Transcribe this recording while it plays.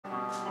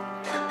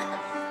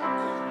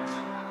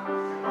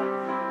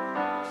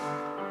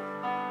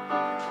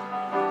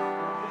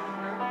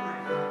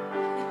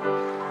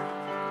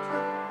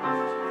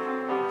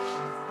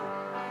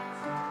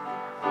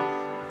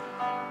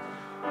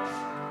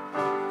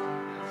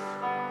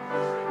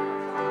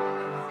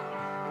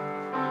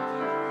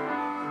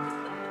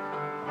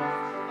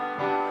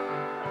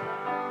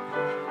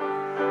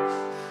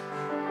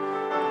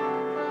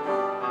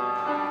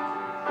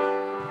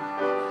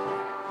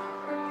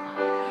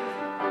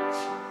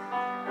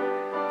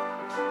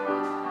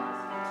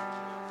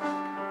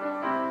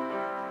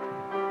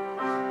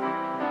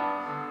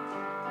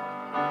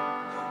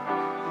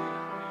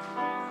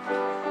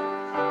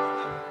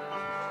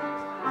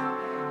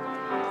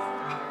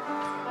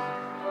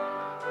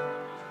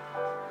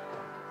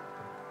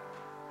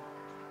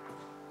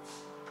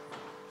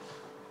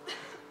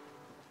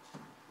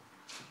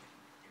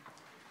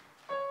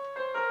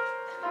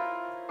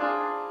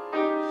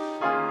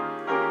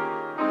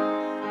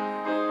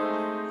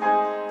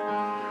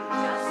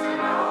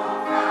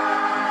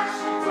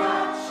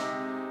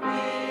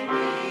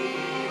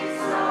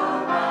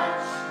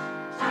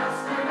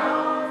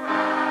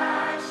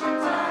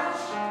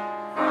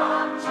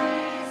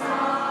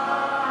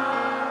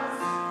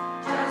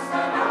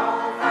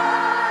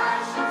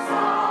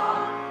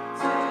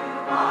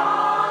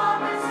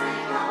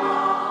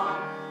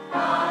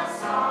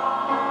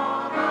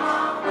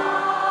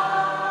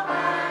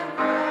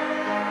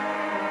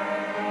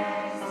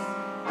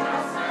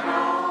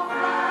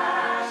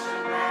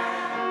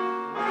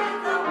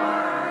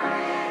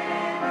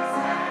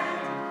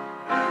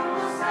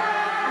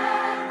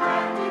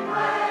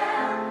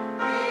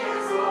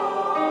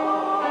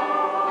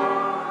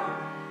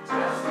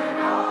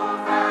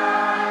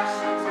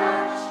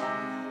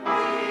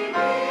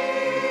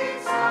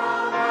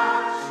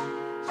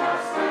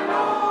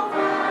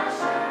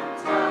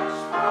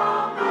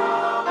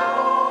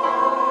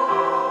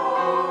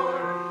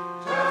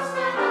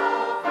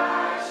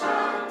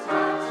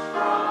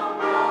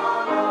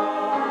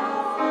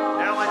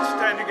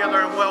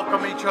together and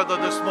welcome each other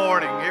this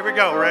morning. Here we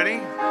go. Ready?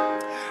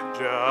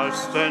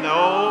 Just an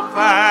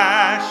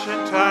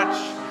old-fashioned touch.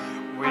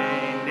 We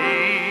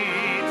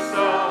need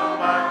so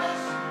much.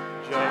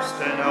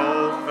 Just an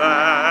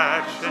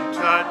old-fashioned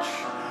touch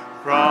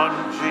from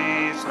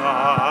Jesus.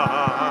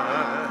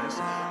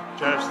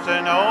 Just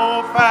an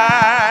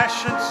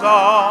old-fashioned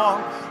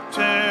song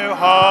to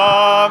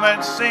hum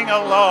and sing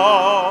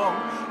along.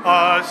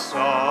 A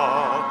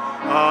song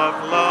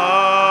of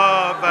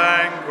love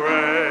and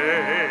grace.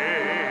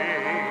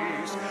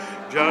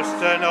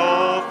 Just an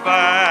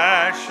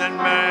old-fashioned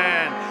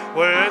man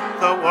with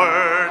the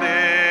word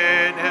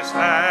in his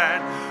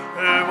hand,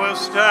 who will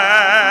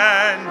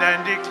stand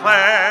and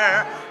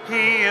declare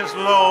he is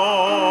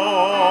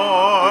Lord.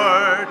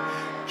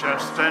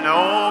 Just an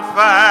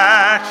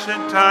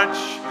old-fashioned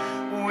touch.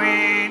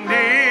 We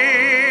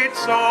need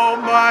so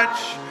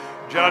much.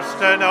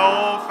 Just an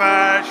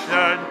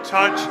old-fashioned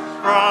touch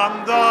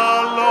from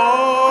the Lord.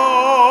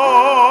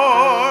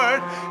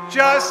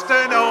 Just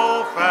an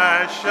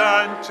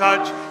old-fashioned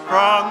touch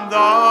from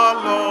the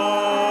Lord.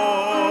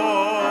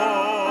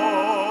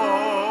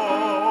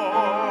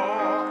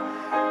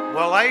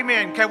 Well,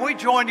 amen. Can we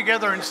join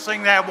together and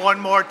sing that one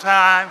more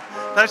time?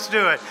 Let's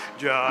do it.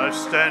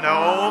 Just an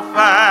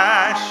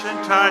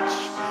old-fashioned touch.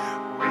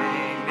 We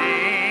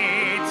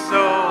need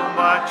so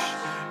much.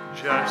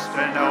 Just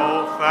an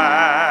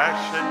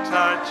old-fashioned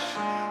touch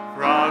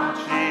from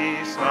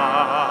Jesus.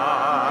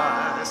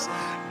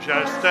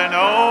 Just an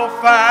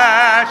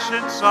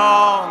old-fashioned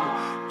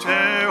song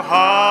to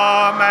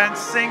hum and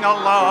sing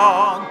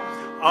along.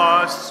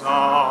 A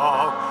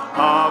song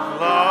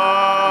of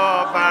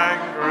love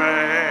and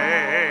grace.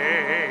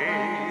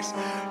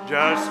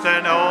 Just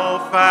an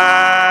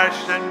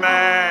old-fashioned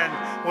man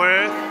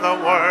with the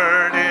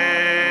word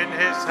in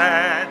his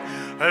hand,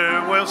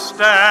 who will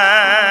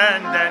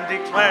stand and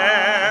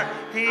declare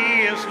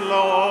he is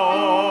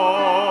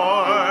Lord.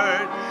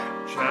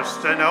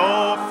 Just an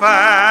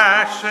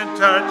old-fashioned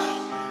touch.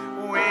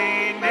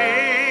 We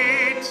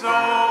need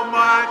so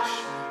much.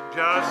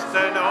 Just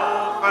an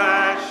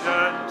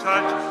old-fashioned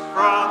touch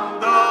from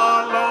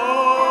the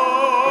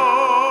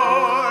Lord.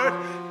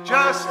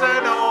 Just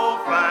an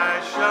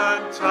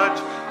old-fashioned touch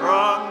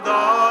from the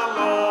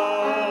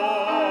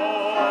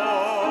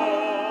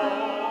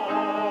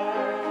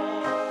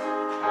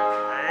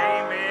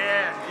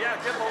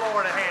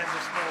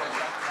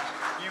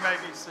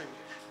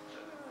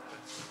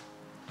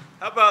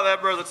How about that,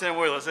 Brother Tim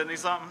Willis? Isn't he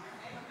something?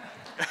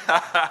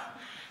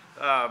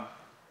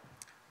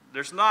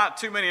 There's not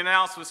too many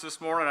announcements this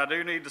morning. I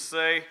do need to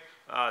say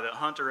that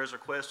Hunter has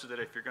requested that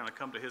if you're going to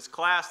come to his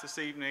class this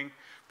evening,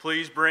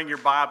 please bring your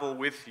Bible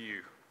with you.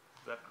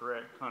 Is that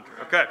correct, Hunter?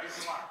 Okay.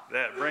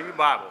 Bring your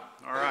Bible.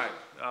 All right.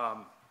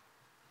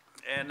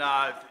 In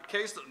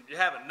case you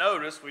haven't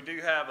noticed, we do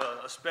have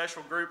a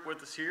special group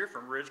with us here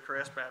from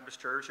Ridgecrest Baptist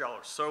Church. Y'all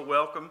are so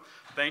welcome.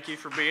 Thank you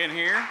for being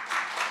here.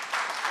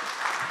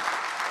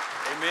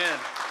 Amen.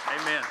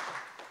 Amen.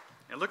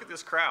 And look at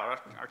this crowd.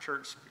 Our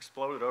church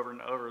exploded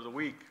over the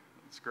week.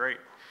 It's great.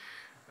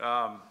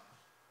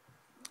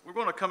 We're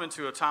going to come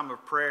into a time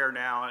of prayer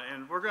now,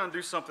 and we're going to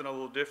do something a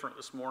little different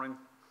this morning.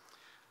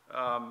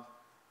 I'm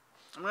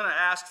going to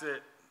ask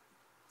that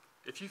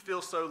if you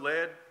feel so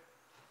led,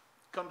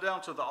 come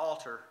down to the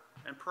altar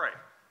and pray.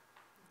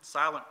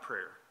 Silent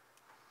prayer.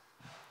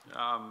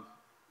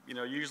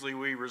 Usually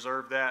we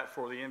reserve that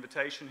for the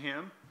invitation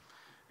hymn.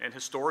 And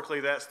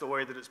historically, that's the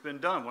way that it's been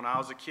done. When I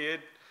was a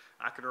kid,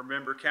 I can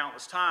remember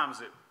countless times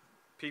that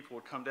people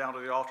would come down to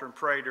the altar and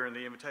pray during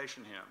the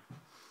invitation hymn.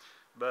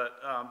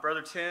 But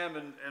Brother Tim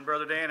and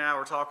Brother Dan and I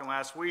were talking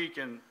last week,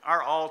 and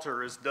our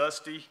altar is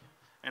dusty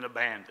and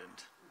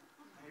abandoned.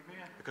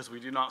 Amen. Because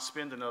we do not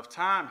spend enough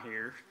time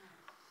here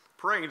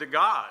praying to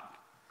God.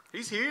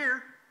 He's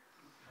here.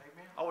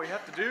 Amen. All we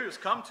have to do is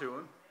come to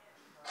him.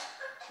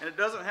 And it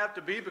doesn't have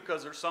to be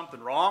because there's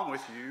something wrong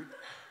with you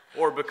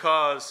or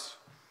because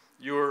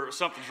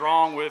something's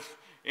wrong with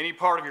any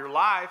part of your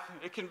life.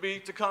 It can be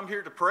to come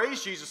here to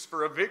praise Jesus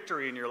for a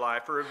victory in your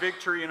life or a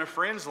victory in a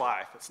friend's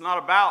life. It's not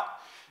about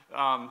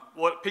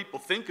what people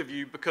think of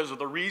you because of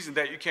the reason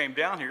that you came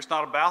down here. It's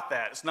not about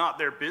that. It's not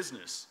their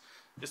business.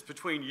 It's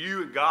between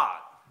you and God.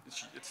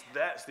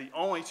 That's the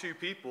only two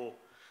people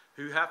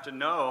who have to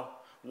know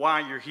why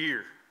you're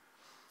here.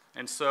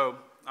 And so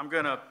I'm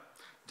going to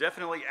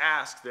definitely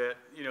ask that,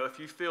 if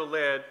you feel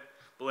led,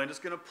 Belinda's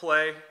going to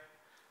play.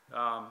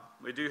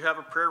 We do have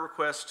a prayer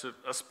request,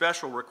 a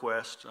special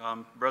request.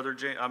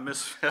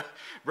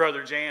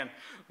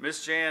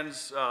 Miss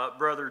Jan's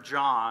brother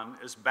John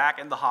is back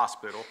in the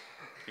hospital.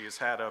 He has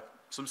had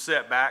some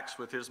setbacks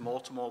with his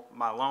multiple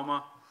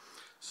myeloma,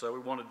 so we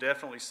want to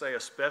definitely say a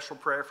special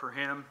prayer for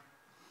him.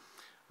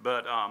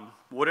 But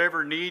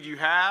whatever need you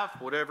have,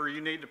 whatever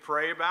you need to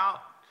pray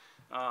about,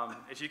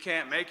 if you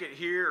can't make it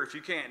here, or if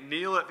you can't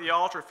kneel at the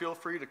altar, feel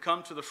free to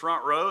come to the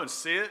front row and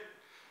sit.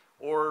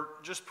 Or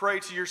just pray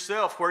to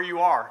yourself where you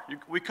are.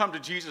 We come to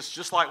Jesus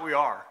just like we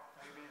are.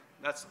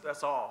 Amen.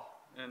 That's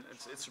all. And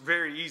it's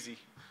very easy.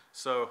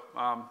 So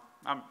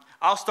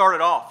I'll start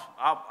it off.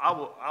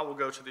 I will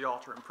go to the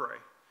altar and pray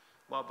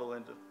while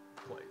Belinda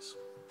plays.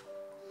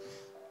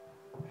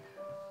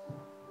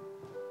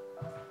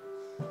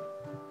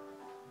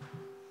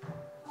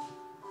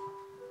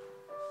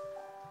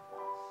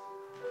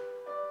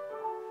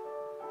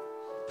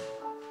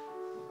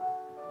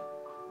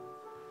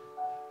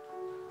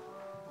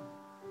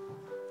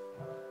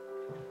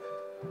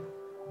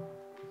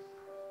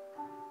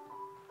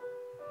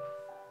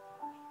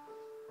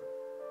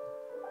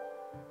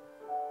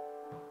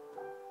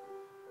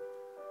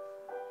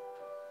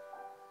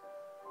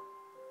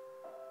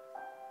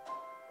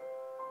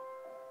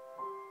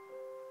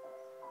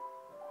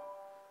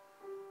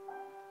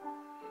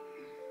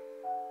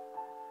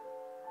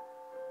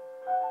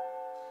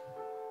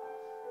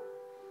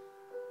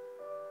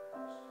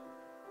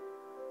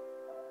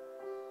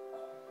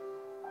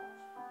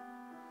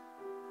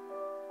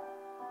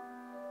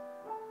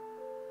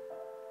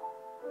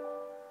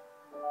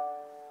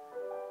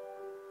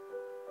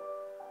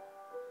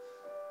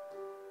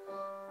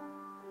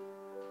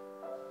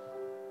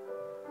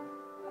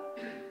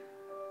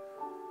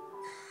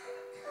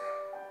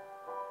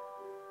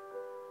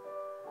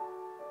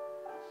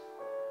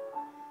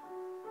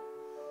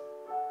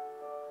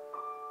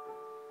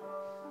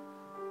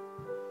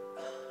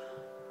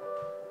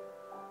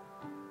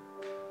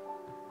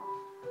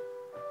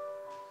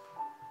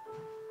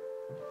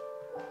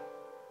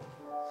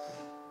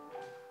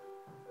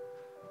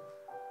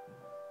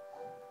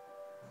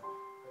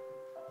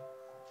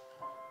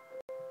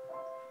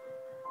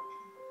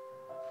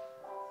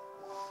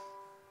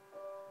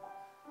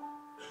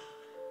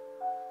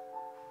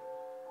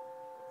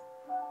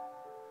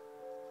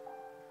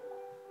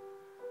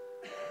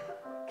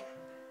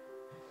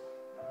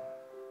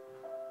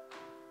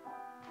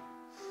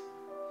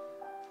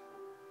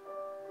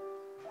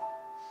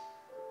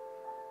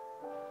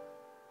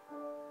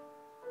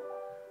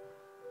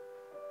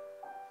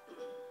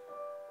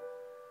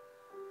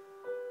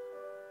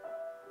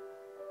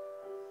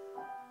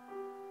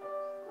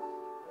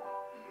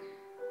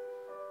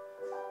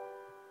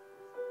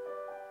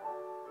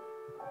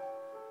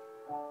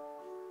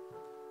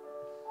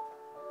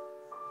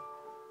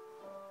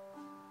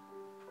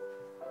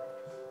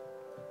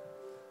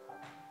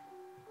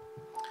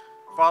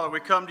 Father,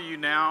 we come to you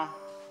now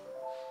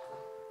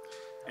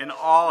in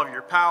awe of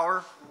your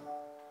power.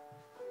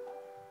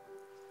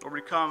 Lord,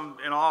 we come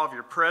in awe of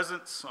your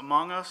presence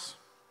among us.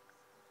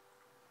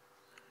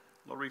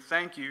 Lord, we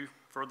thank you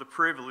for the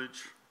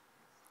privilege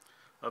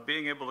of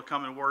being able to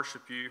come and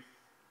worship you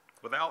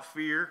without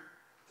fear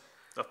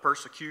of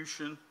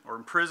persecution or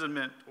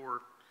imprisonment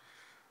or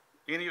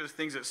any of the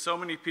things that so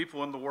many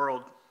people in the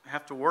world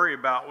have to worry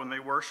about when they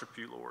worship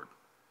you, Lord.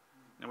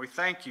 And we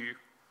thank you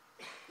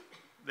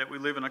that we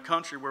live in a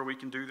country where we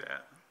can do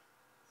that.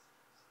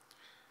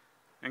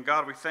 And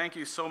God, we thank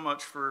you so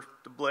much for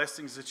the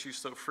blessings that you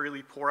so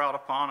freely pour out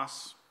upon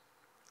us,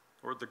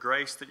 Lord, the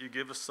grace that you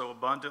give us so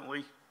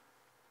abundantly.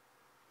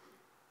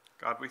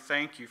 God, we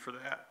thank you for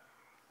that.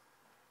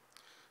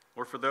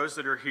 Lord, for those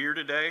that are here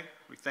today,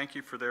 we thank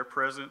you for their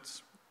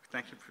presence. We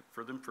thank you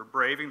for them for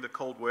braving the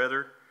cold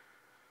weather.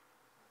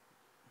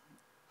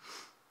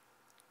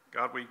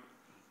 God, we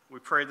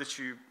pray that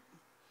you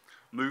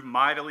move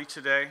mightily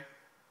today.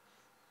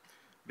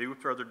 Be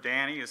with Brother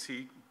Danny as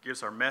he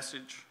gives our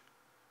message.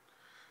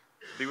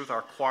 Be with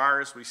our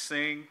choir as we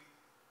sing.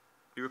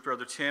 Be with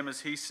Brother Tim as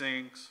he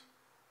sings.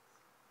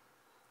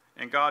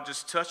 And God,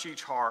 just touch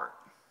each heart.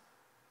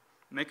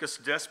 Make us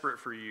desperate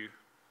for you,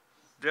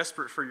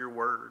 desperate for your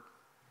word.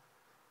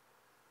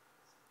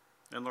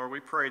 And Lord,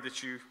 we pray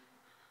that you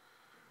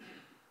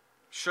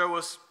show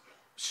us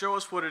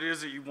what it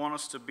is that you want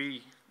us to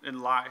be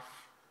in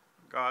life.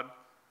 God,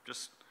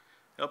 just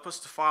help us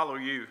to follow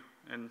you.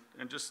 And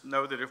just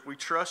know that if we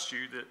trust you,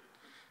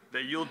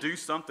 that you'll do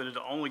something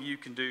that only you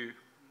can do.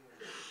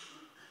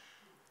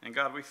 And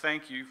God, we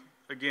thank you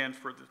again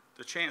for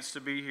the chance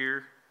to be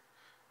here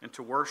and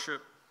to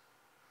worship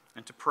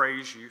and to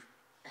praise you.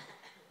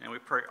 And we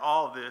pray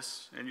all of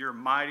this in your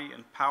mighty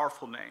and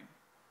powerful name.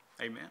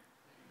 Amen.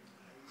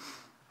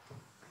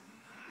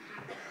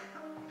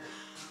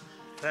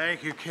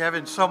 Thank you,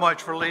 Kevin, so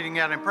much for leading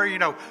out in prayer. You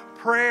know,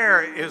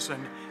 prayer is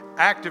an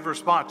active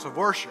response of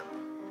worship.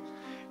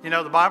 You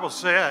know, the Bible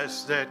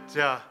says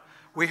that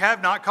we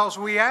have not because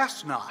we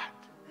ask not.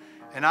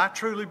 And I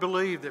truly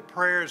believe that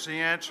prayer is the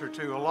answer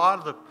to a lot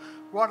of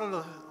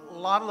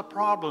the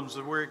problems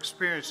that we're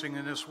experiencing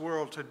in this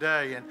world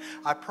today. And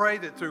I pray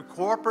that through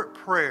corporate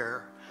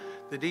prayer,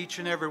 that each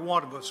and every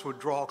one of us would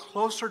draw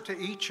closer to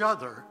each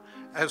other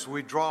as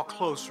we draw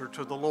closer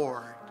to the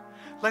Lord.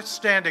 Let's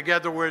stand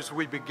together as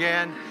we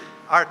begin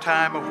our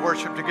time of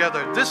worship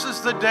together. This is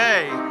the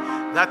day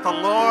that the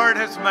Lord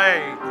has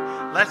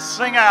made. Let's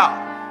sing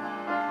out.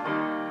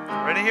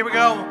 Ready? Here we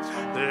go.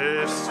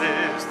 This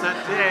is the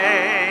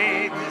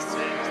day, this is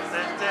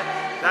the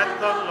day that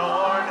the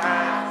Lord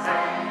has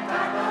made,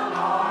 that the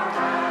Lord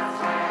has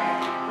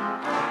made.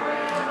 We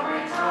will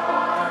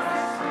rejoice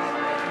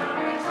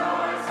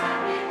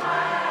and be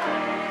glad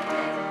in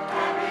it,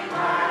 and be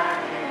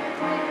glad in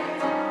it.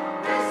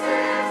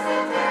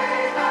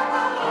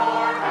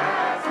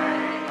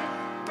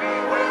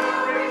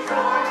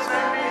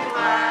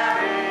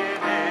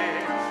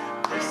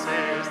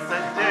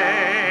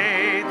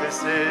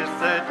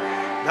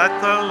 that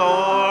the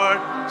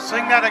Lord,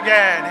 sing that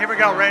again. Here we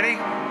go,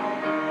 ready?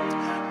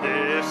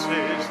 This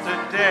is the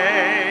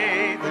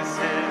day, this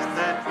is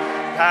the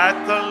that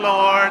the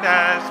Lord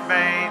has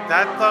made,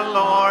 that the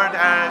Lord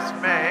has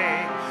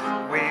made.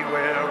 We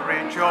will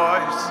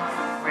rejoice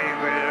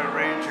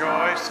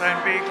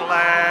and be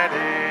glad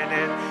in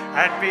it,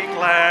 and be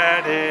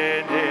glad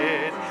in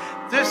it.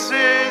 This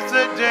is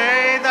the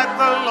day that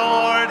the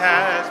Lord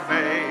has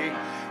made.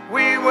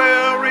 We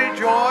will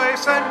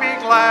rejoice and be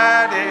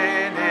glad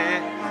in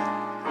it.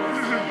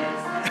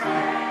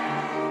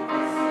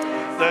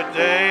 The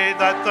day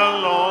that the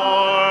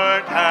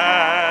Lord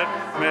had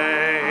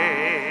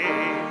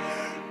made.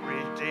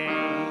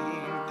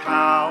 Redeemed,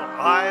 how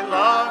I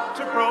love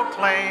to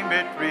proclaim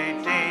it,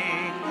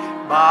 redeemed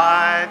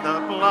by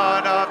the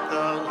blood of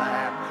the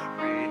Lamb,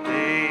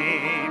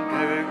 redeemed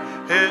to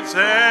His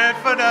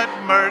infinite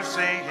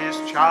mercy, His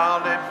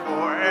child, and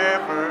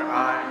forever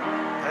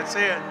that's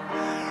it.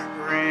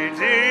 Redeemed,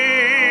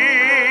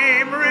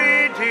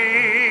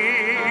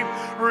 redeemed,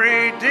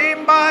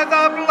 redeemed by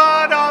the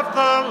blood of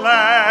the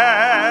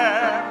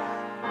Lamb.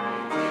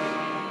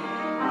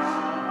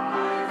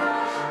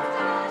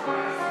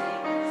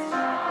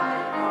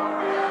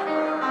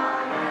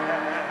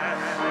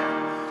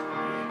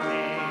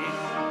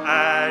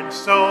 And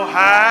so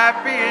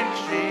happy in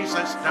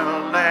Jesus,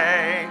 no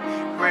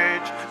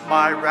language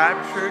my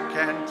rapture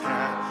can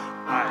tell.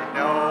 I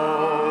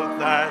know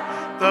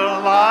that the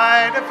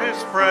light of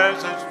His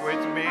presence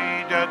with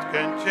me doth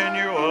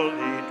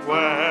continually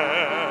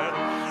dwell.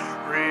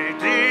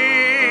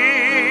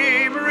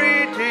 Redeemed,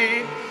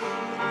 redeemed,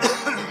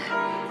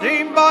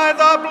 redeemed by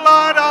the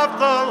blood of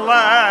the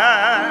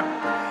Lamb.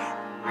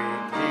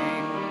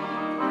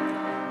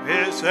 Redeemed,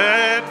 His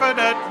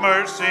infinite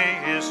mercy,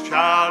 His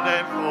child,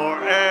 and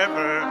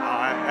forever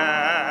I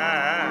am.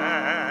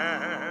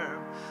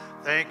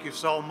 Thank you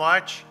so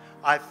much.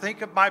 I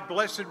think of my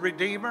blessed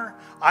Redeemer.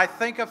 I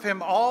think of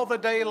Him all the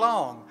day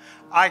long.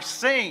 I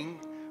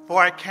sing,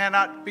 for I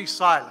cannot be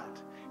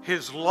silent.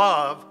 His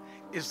love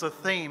is the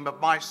theme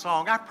of my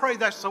song. I pray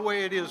that's the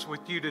way it is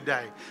with you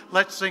today.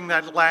 Let's sing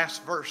that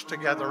last verse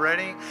together.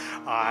 Ready?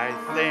 I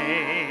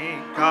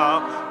think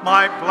of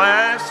my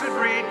blessed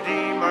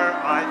Redeemer.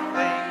 I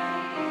think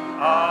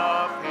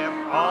of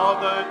Him all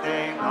the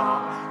day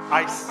long.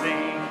 I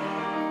sing,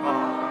 for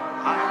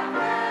I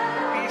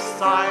cannot be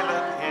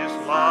silent. His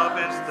love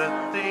is the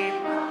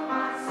theme.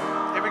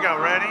 Here we go,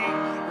 ready?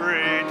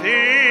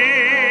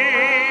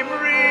 Redeemed,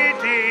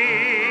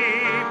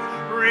 redeemed,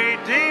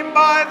 redeemed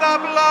by the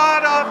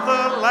blood of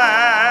the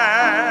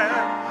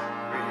Lamb.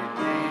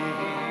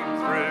 Redeemed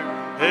through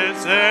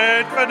His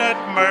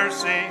infinite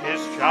mercy,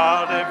 His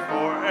child, and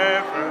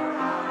forever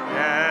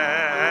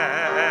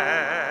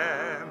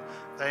am.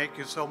 Thank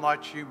you so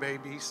much. You may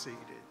be seated.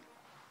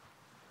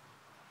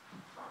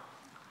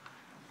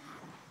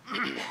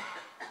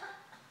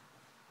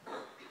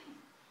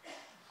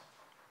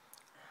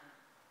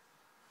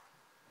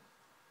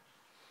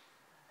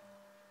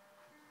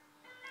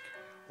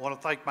 I want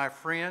to thank my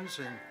friends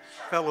and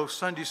fellow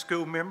Sunday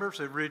school members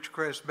at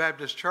Ridgecrest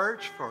Baptist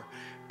Church for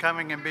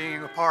coming and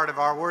being a part of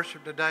our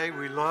worship today.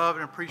 We love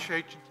and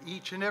appreciate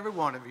each and every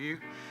one of you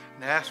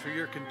and ask for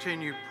your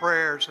continued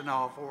prayers and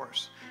all for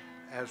us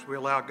as we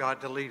allow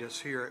God to lead us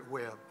here at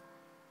Webb.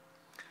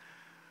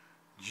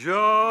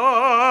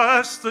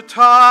 Just the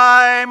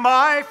time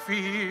I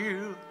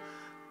feel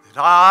that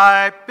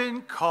I've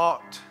been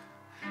caught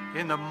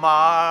in the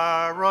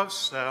mire of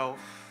self,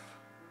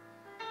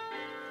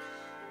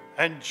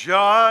 and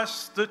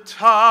just the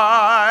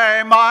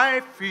time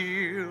I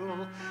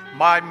feel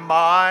my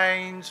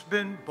mind's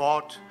been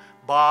bought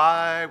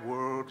by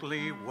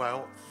worldly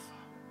wealth.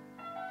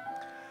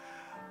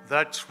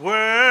 That's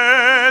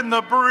when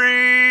the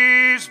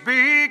breeze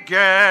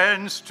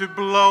begins to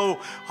blow.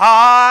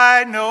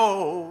 I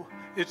know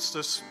it's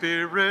the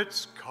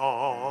Spirit's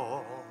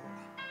call.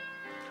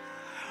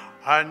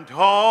 And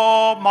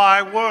all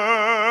my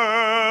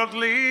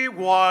worldly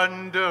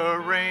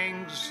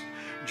wanderings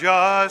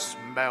just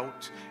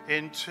melt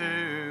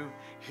into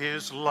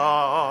His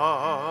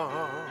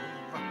love.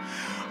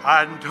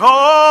 And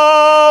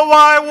oh,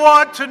 I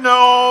want to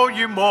know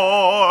you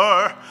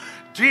more.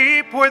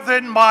 Deep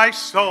within my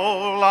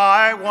soul,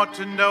 I want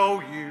to know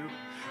you.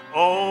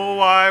 Oh,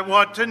 I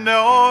want to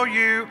know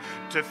you,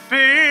 to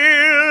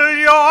feel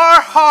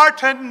your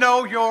heart and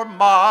know your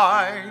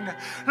mind.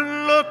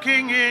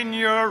 Looking in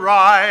your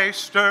eyes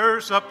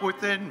stirs up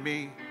within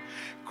me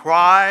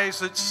cries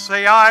that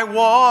say, I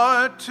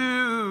want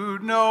to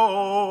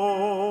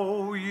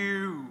know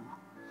you.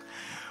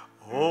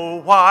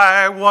 Oh,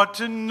 I want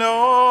to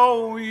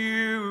know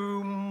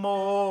you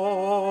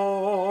more.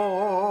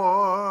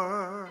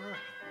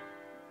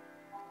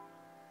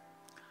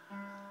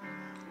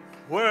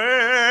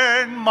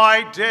 When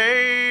my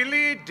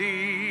daily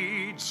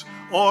deeds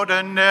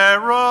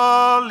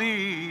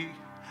ordinarily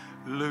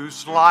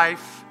lose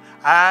life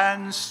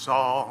and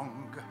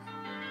song,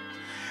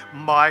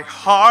 my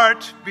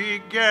heart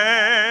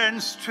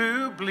begins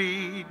to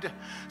bleed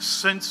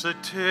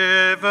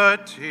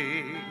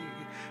sensitivity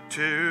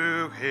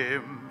to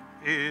him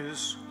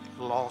is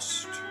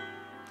lost.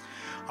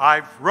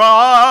 I've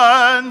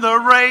run the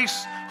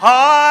race,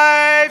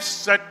 I've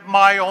set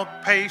my own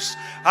pace,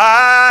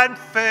 and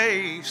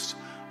face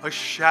a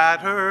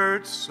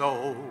shattered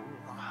soul.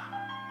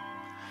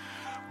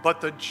 But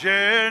the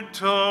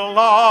gentle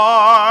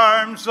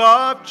arms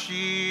of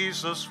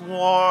Jesus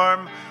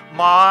warm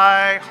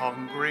my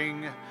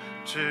hungering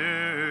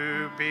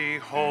to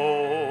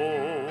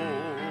behold.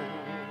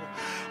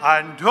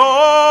 And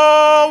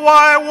oh,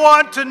 I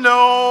want to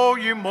know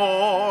you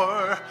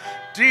more.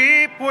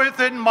 Deep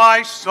within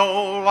my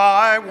soul,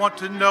 I want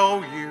to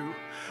know you.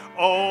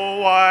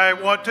 Oh, I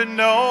want to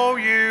know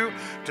you,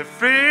 to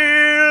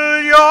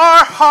feel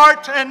your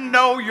heart and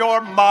know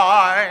your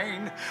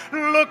mind.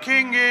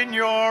 Looking in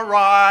your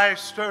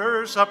eyes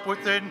stirs up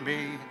within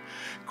me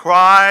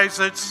cries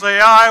that say,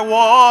 I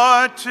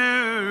want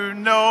to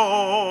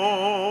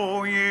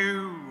know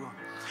you.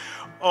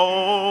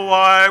 Oh,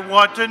 I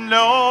want to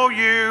know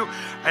you,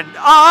 and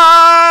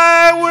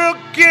I will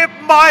give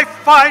my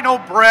final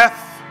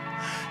breath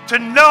to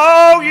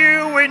know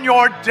you in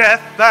your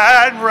death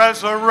and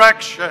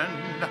resurrection.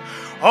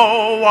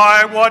 Oh,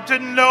 I want to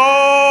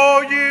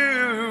know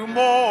you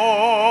more.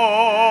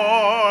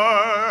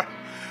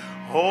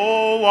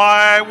 Oh,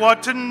 I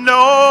want to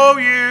know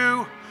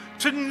you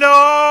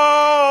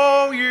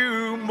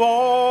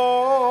more.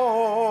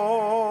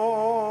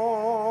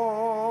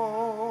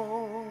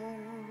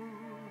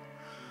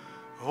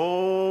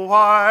 Oh,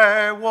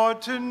 I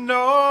want to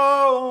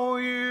know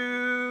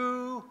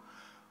you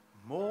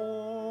more.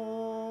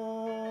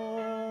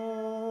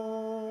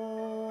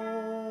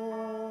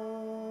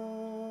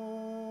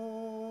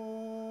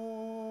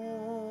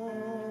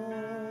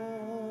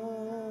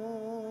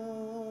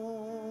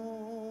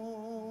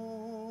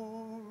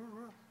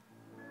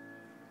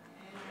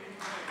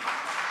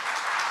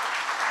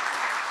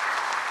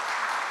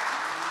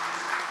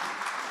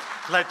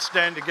 Let's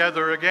stand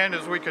together again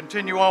as we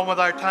continue on with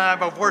our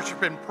time of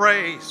worship and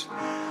praise.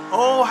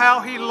 Oh,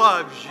 how he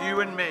loves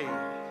you and me.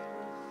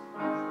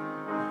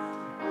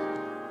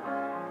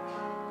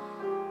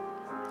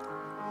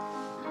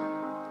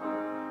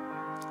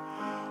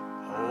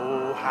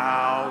 Oh,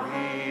 how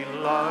he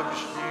loves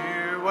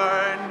you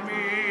and me.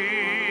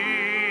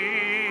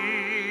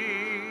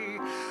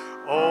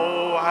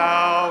 Oh,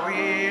 how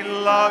he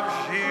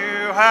loves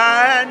you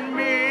and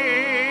me.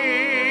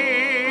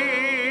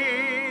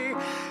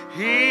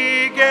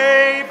 He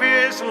gave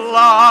his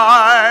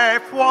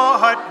life,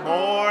 what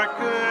more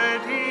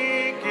could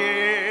he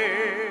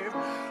give?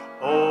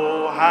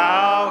 Oh,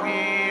 how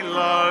he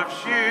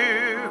loves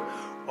you.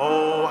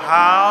 Oh,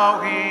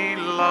 how he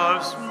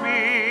loves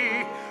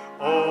me.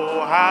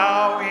 Oh,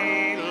 how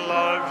he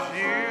loves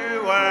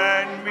you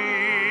and me.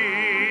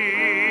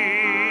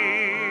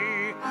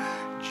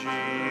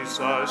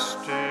 Jesus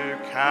to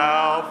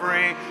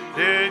Calvary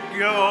did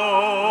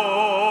go.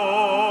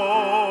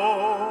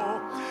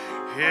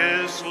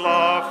 His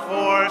love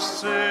for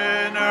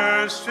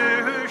sinners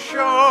to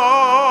show.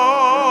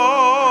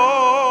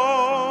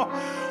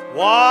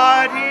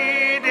 What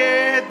he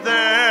did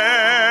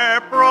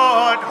there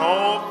brought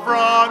hope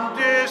from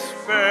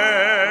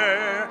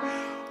despair.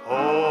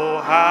 Oh,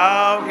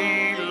 how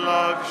he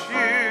loves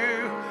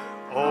you.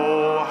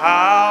 Oh,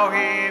 how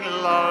he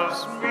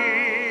loves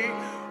me.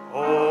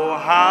 Oh,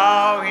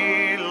 how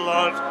he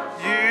loves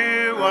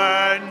you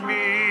and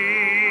me.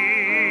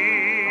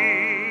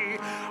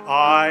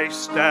 I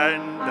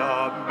stand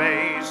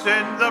amazed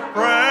in the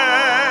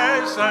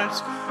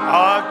presence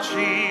of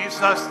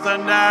Jesus the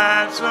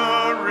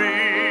Nazarene,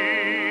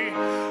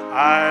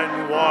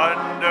 and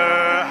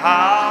wonder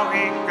how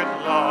he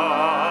could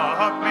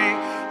love me,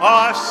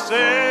 a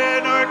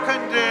sinner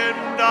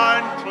condemned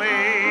unclean.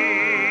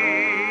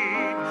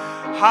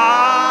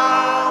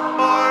 How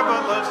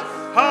marvelous,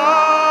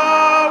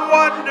 how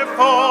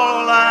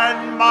wonderful,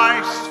 and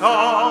my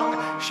song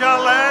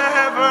shall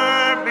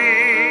ever be.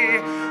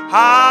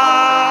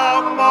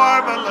 How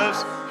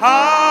marvelous,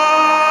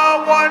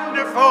 how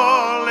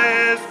wonderful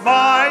is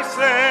my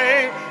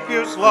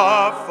Savior's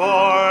love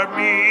for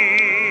me.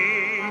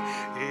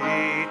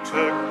 He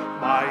took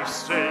my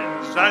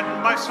sins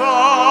and my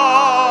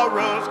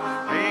sorrows,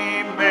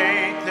 he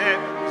made them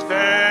his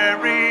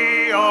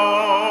very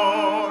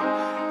own.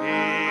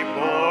 He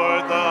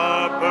bore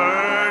the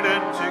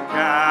burden to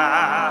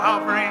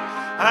Calvary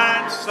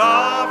and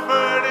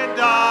suffered and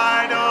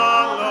died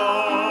alone.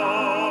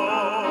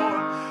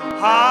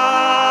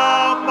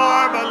 How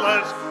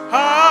marvelous,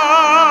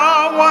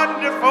 how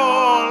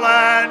wonderful,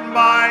 and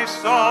my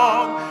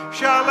song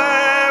shall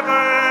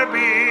ever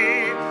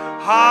be.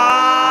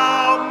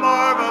 How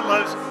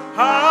marvelous,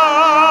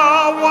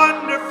 how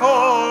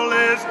wonderful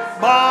is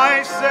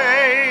my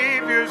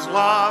Savior's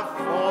love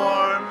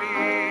for me.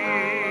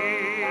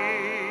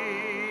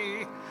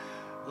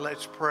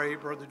 Let's pray,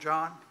 Brother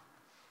John.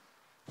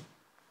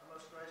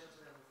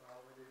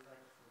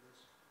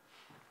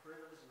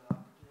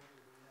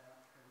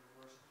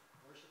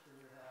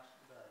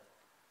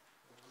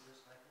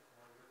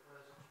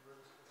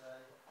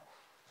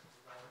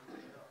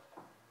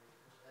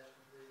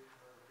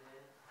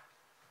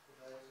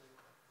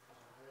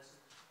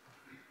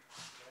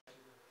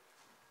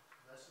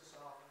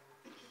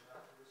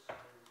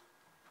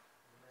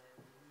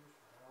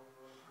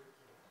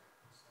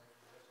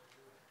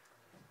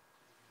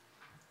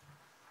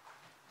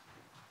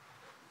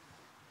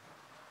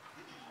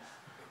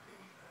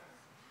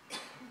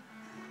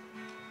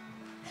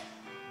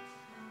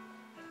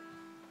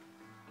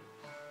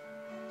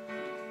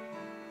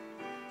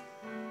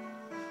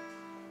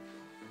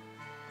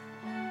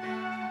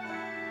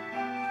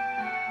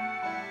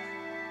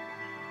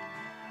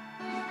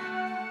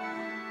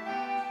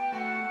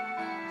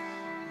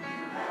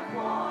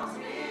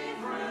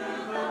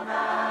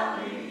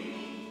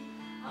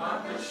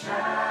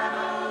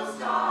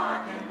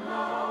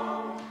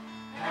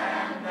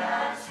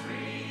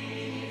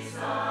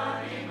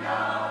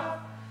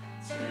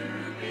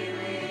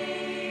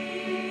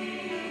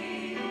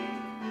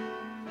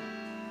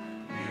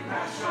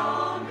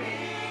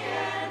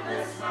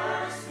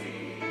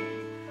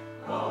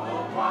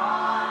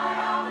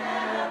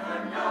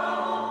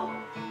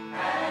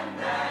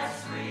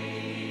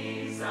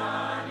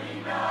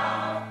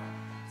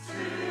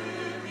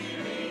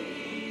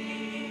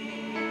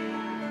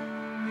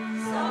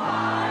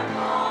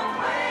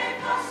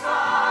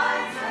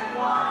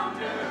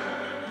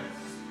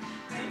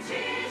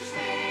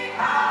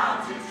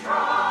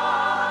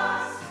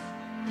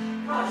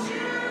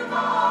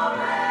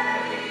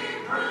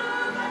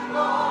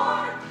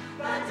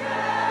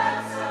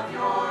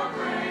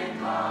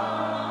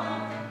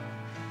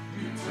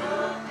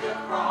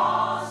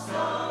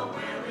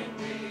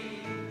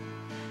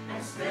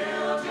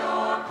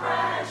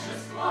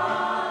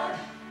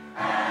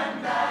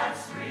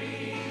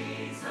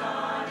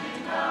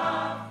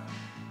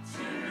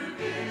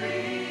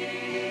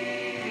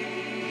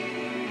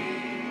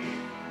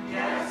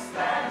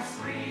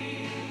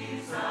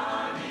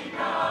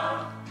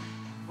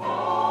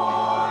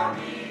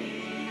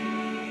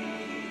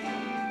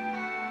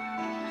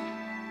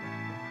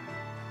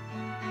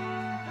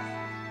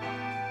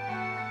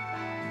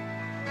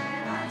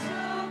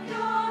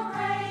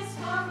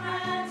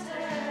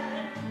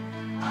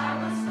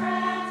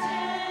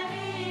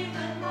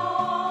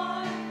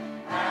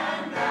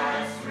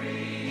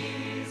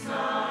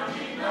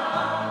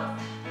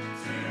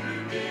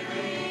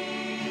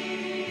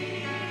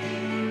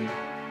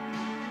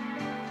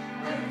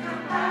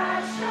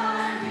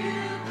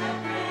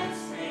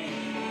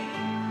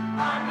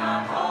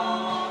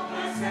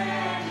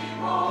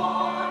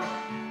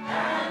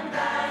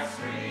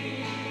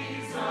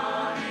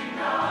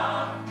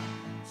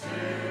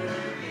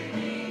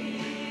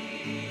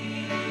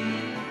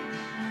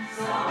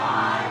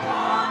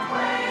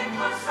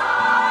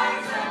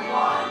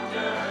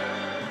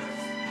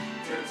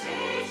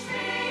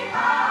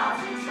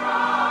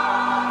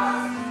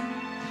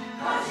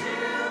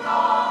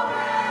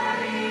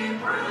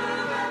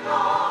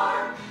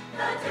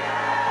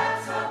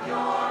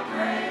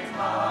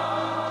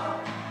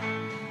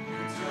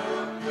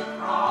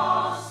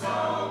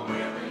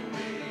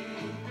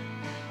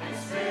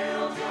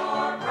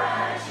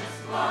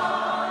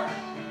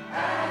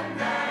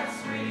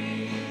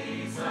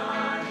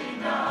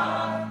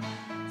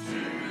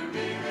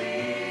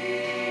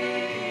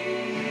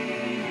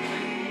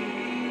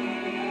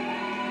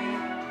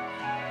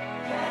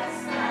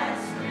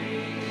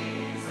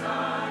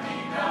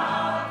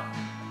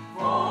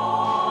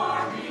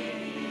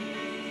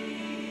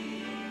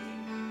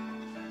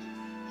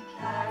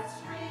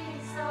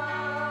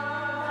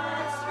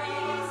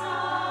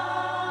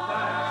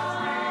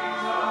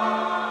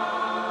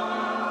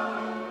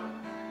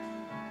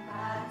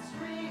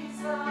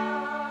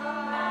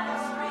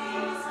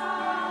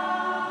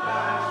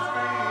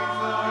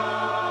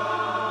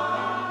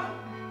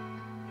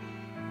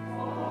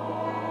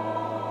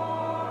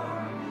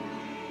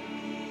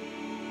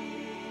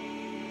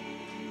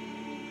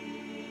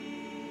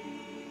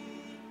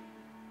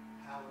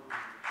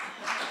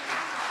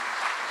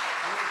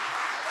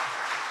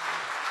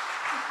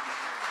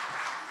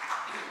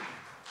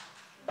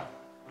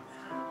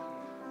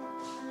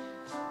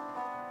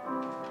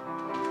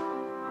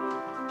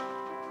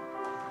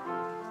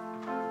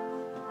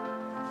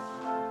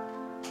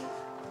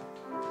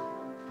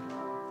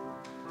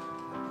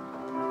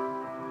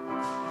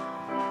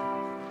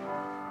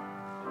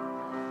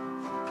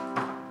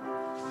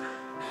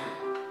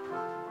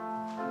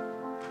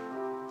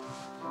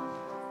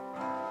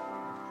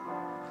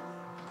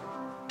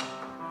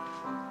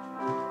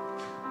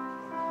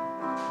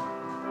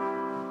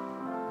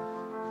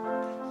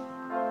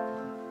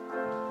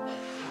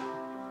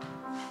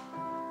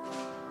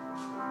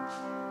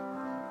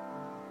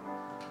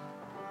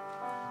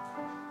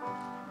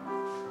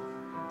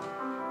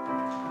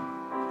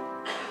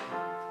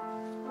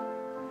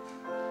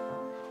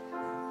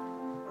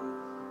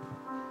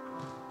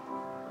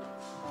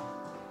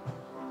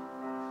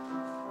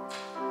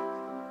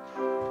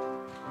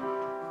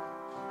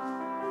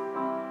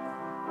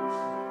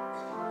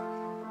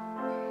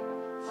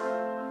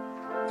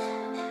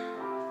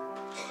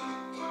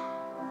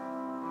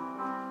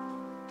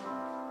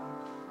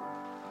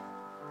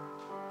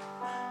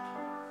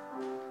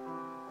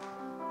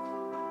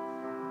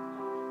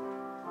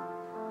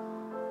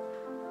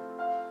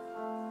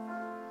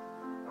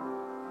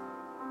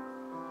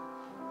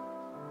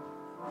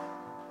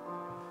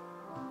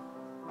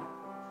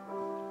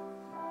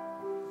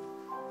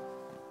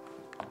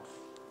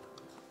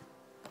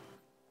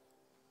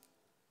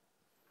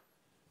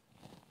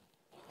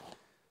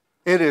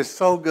 It is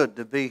so good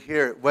to be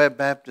here at Webb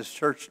Baptist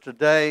Church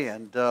today,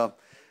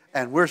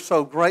 and we're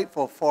so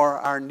grateful for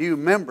our new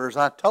members.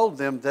 I told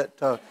them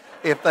that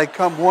if they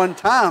come one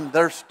time,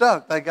 they're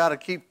stuck. They got to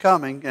keep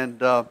coming,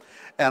 and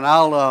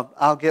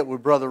I'll get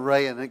with Brother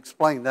Ray and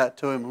explain that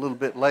to him a little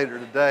bit later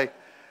today.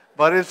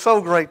 But it's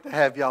so great to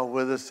have y'all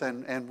with us,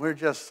 and we're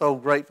just so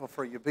grateful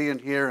for you being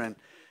here.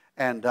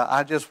 And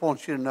I just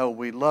want you to know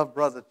we love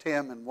Brother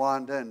Tim and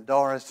Wanda and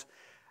Doris,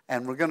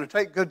 and we're going to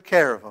take good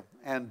care of them.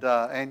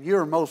 And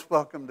you're most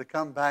welcome to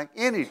come back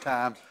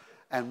anytime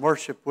and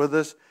worship with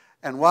us.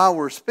 And while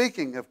we're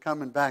speaking of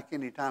coming back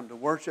anytime to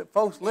worship,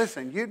 folks,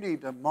 listen, you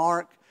need to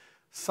mark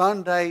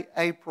Sunday,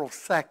 April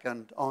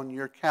 2nd on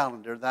your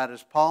calendar. That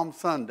is Palm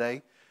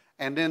Sunday.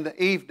 And in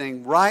the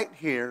evening, right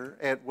here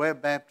at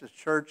Webb Baptist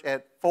Church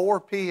at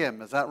 4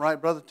 p.m. Is that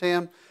right, Brother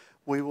Tim?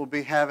 We will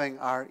be having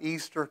our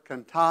Easter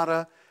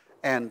cantata.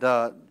 And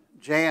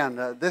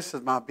Jan, this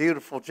is my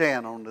beautiful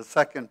Jan on the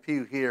second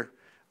pew here.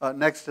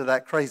 Next to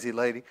that crazy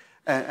lady.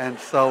 And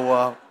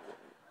so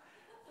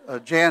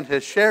Jan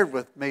has shared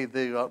with me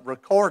the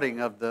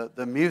recording of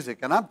the music.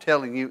 And I'm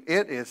telling you,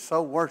 it is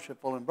so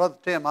worshipful. And Brother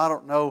Tim, I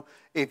don't know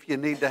if you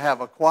need to have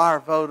a choir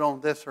vote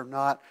on this or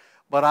not,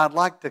 but I'd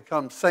like to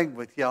come sing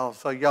with y'all.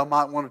 So y'all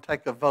might want to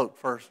take a vote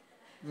first.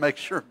 Make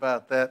sure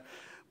about that.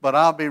 But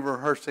I'll be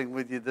rehearsing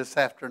with you this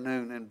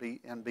afternoon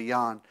and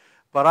beyond.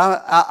 But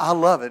I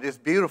love it. It's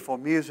beautiful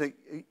music.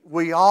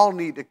 We all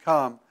need to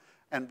come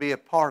and be a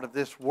part of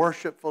this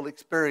worshipful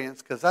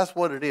experience, because that's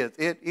what it is.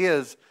 It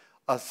is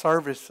a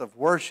service of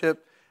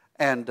worship.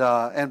 And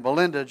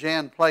Belinda,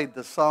 Jan played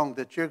the song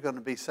that you're going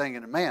to be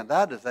singing. And man,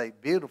 that is a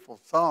beautiful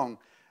song.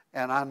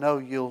 And I know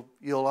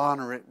you'll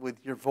honor it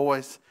with your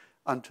voice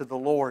unto the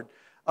Lord.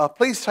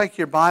 Please take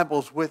your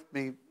Bibles with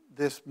me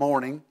this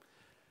morning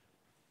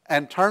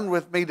and turn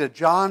with me to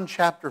John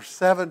chapter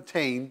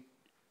 17.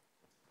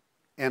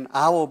 And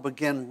I will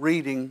begin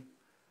reading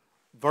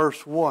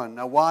verse 1.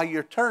 Now, while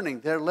you're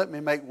turning there, let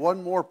me make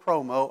one more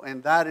promo,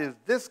 and that is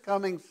this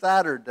coming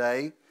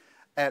Saturday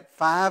at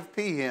 5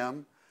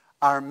 p.m.,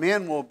 our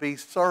men will be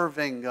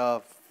serving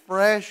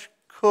fresh,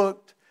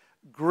 cooked,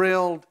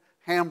 grilled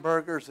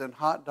hamburgers and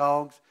hot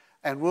dogs,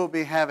 and we'll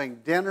be having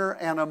dinner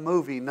and a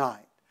movie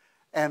night.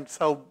 And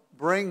so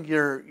bring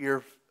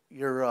your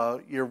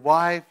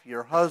wife,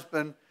 your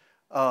husband,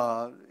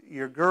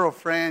 your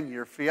girlfriend,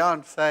 your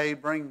fiance,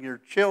 bring your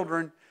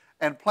children,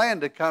 and plan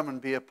to come and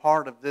be a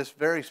part of this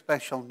very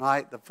special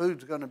night. The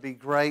food's going to be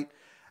great.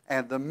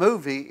 And the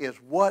movie is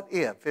What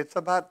If? It's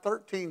about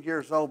 13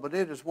 years old, but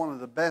it is one of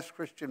the best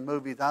Christian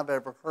movies I've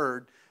ever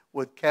heard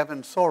with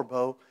Kevin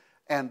Sorbo.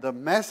 And the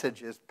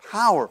message is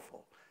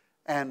powerful.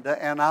 And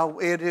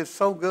it is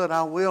so good,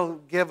 I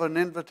will give an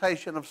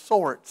invitation of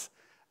sorts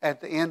at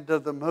the end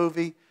of the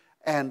movie.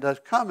 And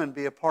come and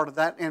be a part of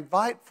that.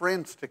 Invite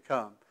friends to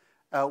come.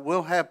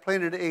 We'll have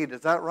plenty to eat.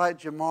 Is that right,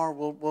 Jamar?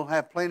 We'll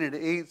have plenty to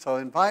eat. So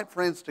invite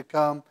friends to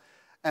come.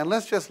 And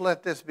let's just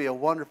let this be a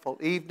wonderful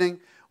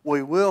evening.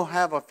 We will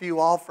have a few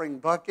offering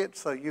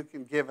buckets so you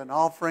can give an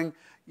offering.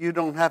 You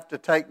don't have to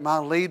take my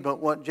lead,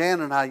 but what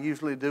Jan and I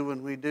usually do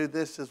when we do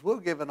this is we'll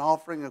give an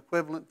offering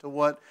equivalent to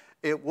what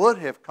it would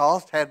have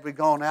cost had we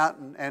gone out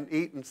and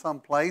eaten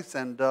someplace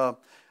and went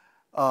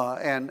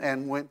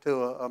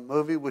to a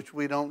movie, which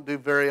we don't do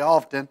very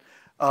often.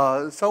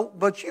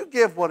 But you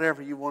give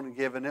whatever you want to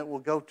give, and it will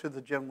go to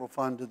the general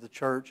fund of the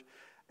church.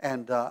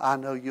 And I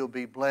know you'll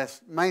be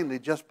blessed mainly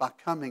just by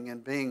coming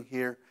and being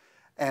here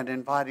and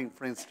inviting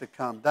friends to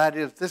come. That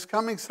is this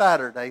coming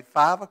Saturday,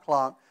 5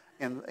 o'clock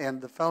in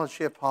the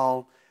fellowship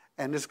hall,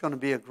 and it's going to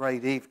be a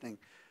great evening.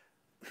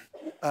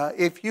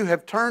 If you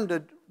have turned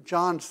to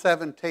John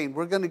 17,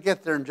 we're going to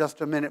get there in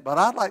just a minute, but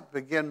I'd like to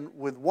begin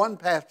with one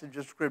passage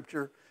of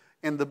Scripture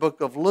in the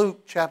book of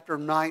Luke, chapter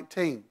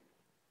 19.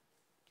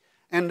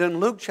 And in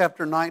Luke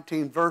chapter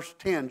 19, verse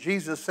 10,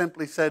 Jesus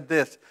simply said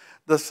this: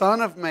 the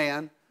Son of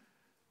Man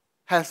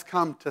has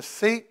come to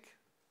seek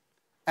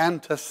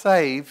and to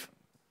save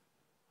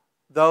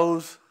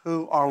those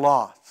who are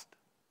lost.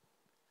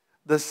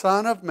 The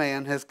Son of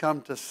Man has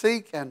come to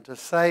seek and to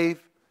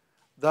save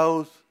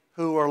those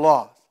who are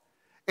lost.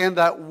 In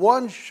that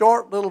one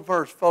short little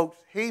verse, folks,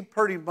 he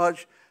pretty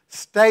much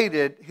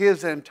stated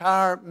his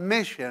entire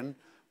mission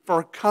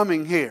for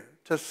coming here,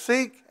 to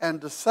seek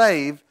and to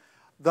save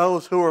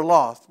those who are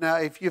lost. Now,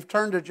 if you've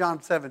turned to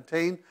John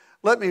 17,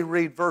 let me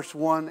read verse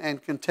 1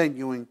 and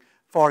continuing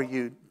for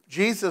you.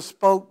 Jesus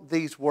spoke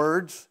these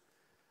words,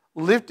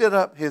 lifted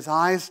up his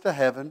eyes to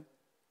heaven,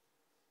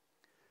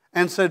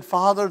 and said,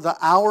 Father, the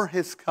hour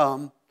has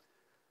come.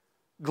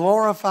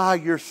 Glorify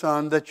your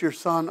Son, that your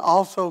Son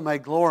also may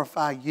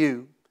glorify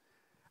you,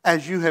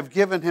 as you have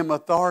given him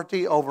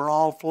authority over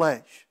all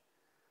flesh,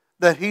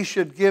 that he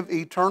should give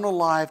eternal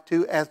life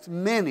to as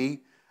many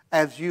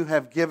as you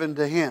have given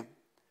to him.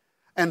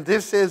 And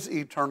this is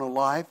eternal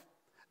life,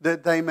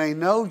 that they may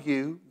know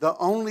you, the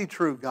only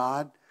true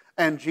God,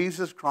 and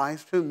Jesus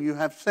Christ, whom you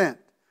have sent.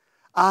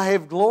 I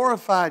have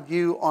glorified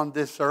you on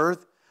this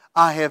earth.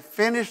 I have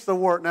finished the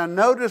work. Now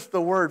notice the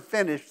word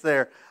finished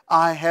there.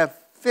 I have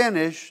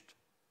finished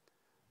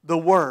the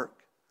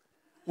work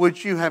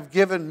which you have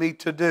given me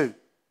to do.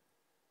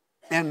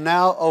 And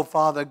now, O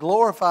Father,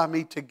 glorify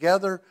me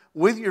together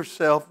with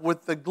yourself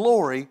with the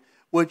glory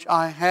which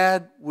I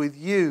had with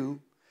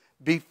you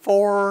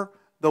before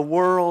the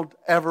world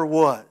ever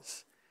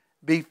was.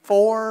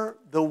 Before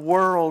the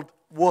world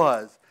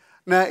was.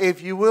 Now,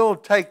 if you will,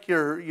 take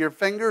your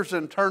fingers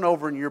and turn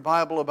over in your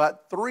Bible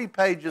about 3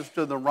 pages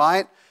to the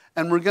right,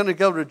 and we're going to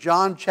go to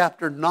John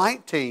chapter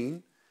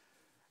 19,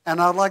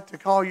 and I'd like to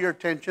call your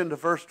attention to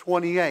verse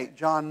 28.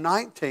 John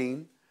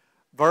 19,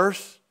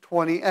 verse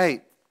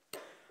 28.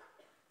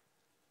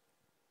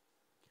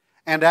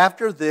 And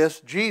after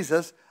this,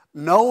 Jesus,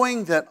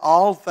 knowing that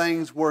all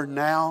things were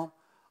now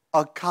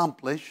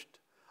accomplished,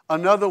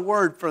 another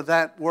word for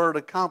that word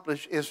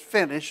accomplished is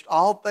finished.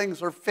 All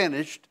things are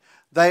finished.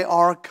 They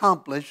are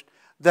accomplished,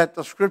 that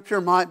the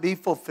scripture might be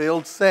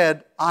fulfilled,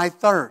 said, I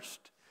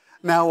thirst.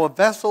 Now a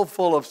vessel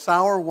full of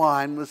sour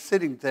wine was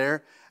sitting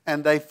there,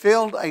 and they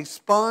filled a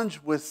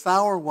sponge with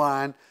sour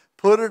wine,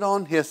 put it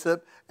on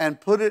hyssop, and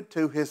put it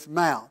to his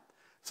mouth.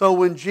 So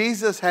when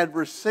Jesus had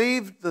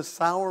received the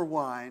sour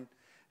wine,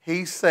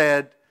 he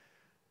said,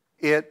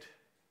 it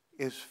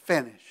is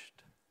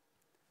finished.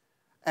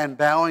 And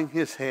bowing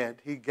his head,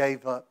 he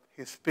gave up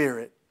his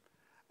spirit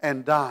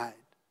and died.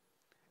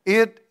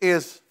 It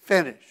is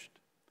finished.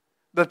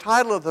 The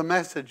title of the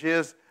message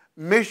is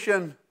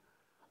Mission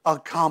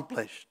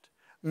Accomplished.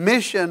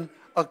 Mission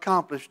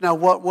accomplished. Now,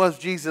 what was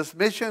Jesus'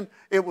 mission?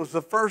 It was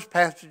the first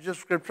passage of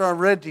Scripture I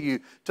read to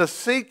you. To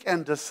seek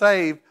and to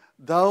save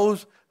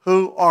those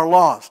who are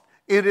lost.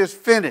 It is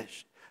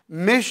finished.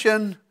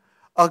 Mission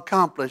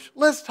accomplished.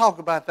 Let's talk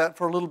about that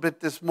for a little bit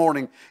this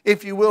morning.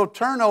 If you will,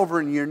 turn over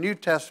in your New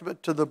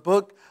Testament to the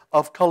book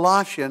of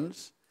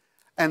Colossians.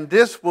 And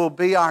this will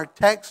be our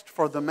text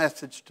for the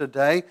message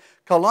today.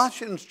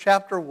 Colossians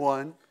chapter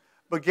 1,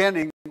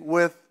 beginning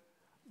with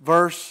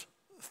verse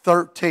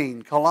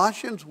 13.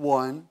 Colossians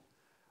 1,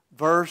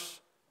 verse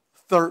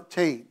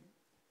 13.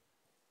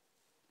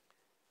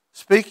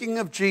 Speaking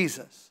of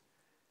Jesus,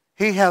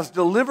 He has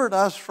delivered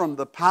us from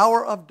the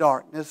power of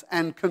darkness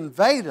and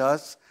conveyed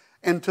us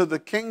into the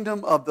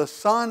kingdom of the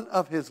Son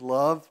of His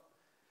love,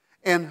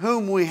 in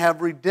whom we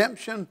have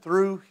redemption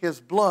through His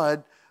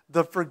blood,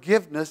 the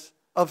forgiveness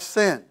of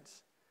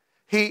sins.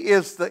 He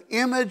is the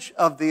image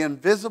of the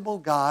invisible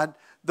God,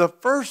 the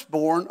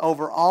firstborn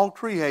over all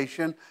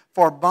creation,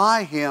 for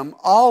by Him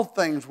all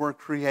things were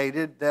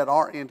created that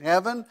are in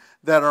heaven,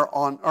 that are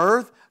on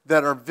earth,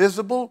 that are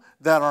visible,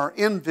 that are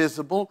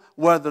invisible,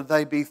 whether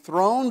they be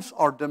thrones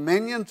or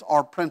dominions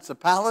or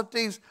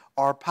principalities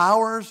or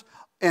powers.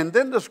 And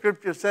then the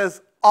Scripture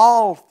says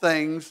all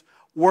things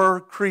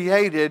were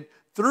created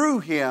through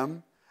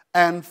Him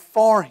and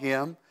for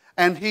Him,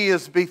 and He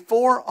is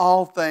before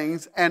all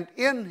things, and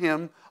in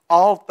Him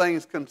all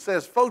things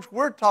consist. Folks,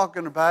 we're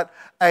talking about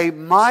a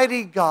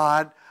mighty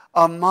God,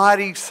 a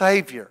mighty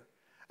Savior.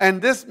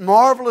 And this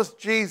marvelous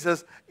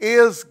Jesus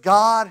is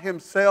God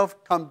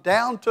Himself come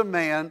down to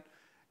man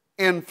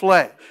in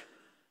flesh.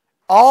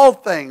 All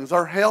things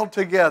are held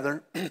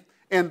together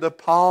in the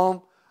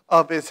palm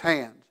of His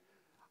hand.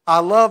 I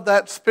love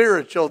that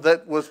spiritual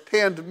that was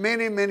penned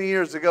many, many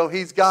years ago.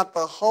 He's got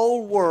the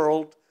whole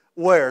world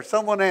where?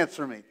 Someone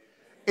answer me.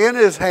 In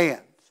His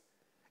hands.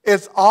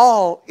 It's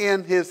all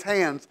in His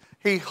hands.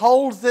 He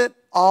holds it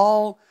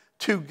all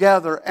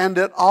together, and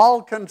it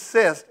all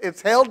consists.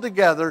 It's held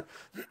together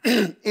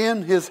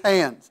in His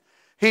hands.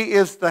 He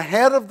is the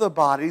head of the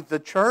body, the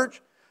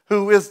church,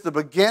 who is the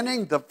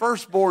beginning, the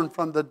firstborn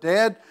from the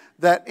dead,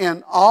 that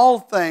in all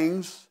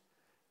things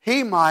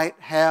He might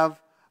have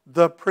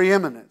the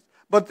preeminence.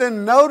 But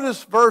then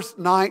notice verse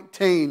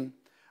 19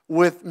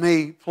 with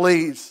me,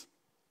 please.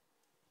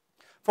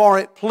 For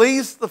it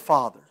pleased the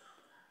Father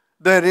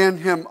that in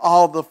Him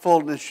all the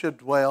fullness should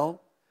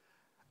dwell,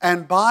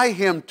 and by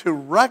Him to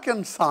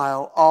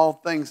reconcile all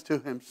things to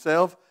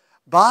Himself,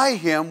 by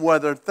Him,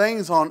 whether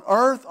things on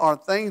earth or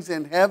things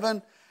in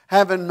heaven,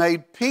 having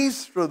made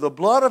peace through the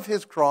blood of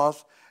His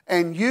cross,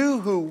 and you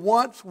who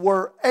once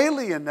were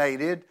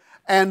alienated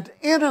and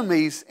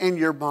enemies in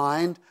your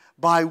mind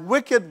by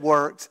wicked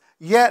works,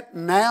 yet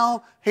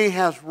now He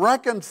has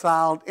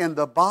reconciled in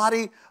the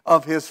body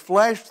of His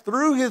flesh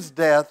through His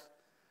death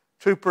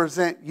to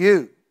present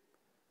you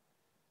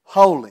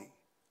holy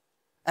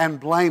and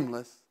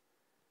blameless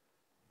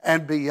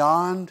and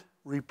beyond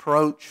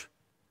reproach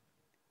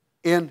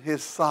in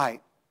His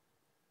sight.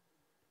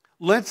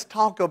 Let's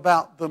talk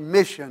about the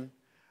mission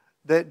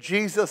that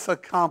Jesus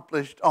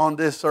accomplished on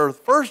this earth.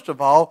 First of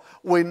all,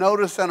 we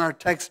notice in our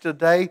text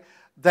today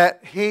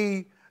that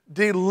He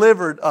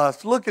delivered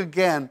us. Look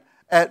again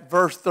at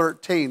verse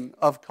 13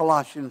 of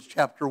Colossians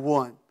chapter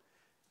 1.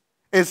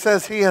 It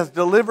says He has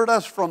delivered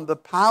us from the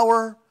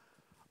power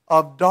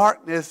of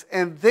darkness,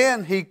 and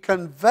then He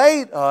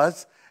conveyed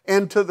us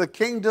into the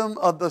kingdom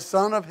of the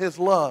Son of His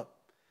love.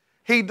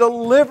 He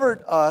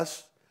delivered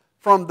us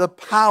from the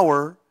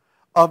power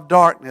of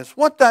darkness.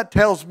 What that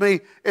tells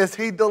me is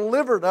He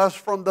delivered us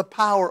from the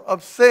power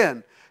of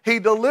sin. He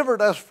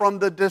delivered us from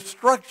the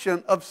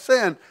destruction of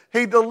sin.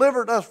 He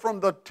delivered us from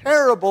the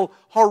terrible,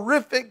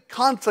 horrific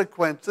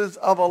consequences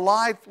of a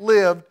life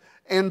lived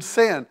in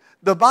sin.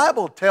 The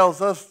Bible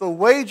tells us the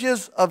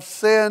wages of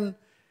sin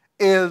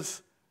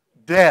is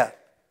death.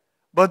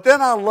 But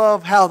then I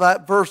love how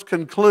that verse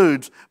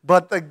concludes.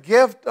 But the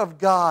gift of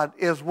God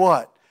is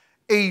what?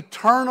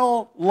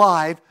 Eternal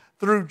life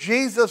through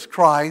Jesus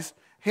Christ,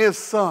 His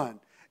Son.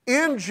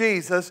 In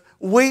Jesus,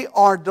 we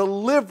are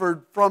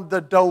delivered from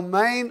the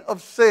domain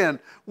of sin.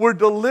 We're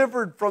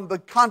delivered from the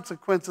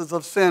consequences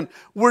of sin.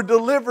 We're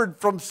delivered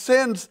from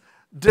sin's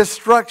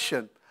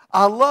destruction.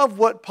 I love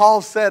what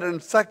Paul said in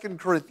 2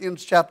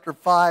 Corinthians chapter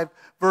 5,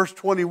 verse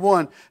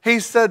 21. He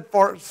said,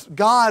 for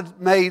God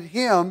made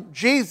Him,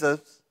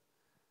 Jesus,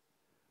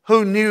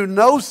 who knew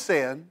no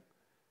sin,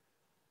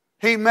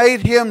 He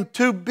made Him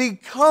to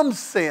become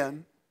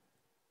sin,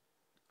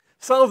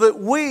 so that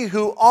we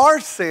who are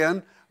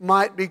sin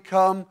might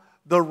become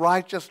the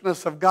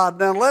righteousness of God.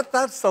 Now let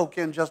that soak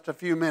in just a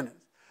few minutes.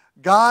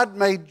 God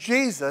made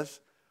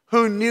Jesus,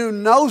 who knew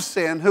no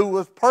sin, who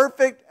was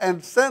perfect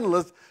and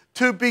sinless,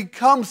 to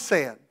become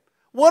sin.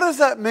 What does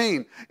that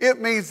mean?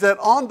 It means that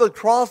on the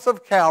cross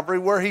of Calvary,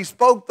 where He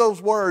spoke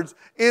those words,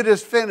 "It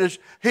is finished,"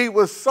 He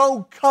was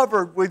so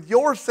covered with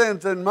your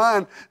sins and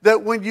mine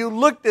that when you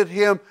looked at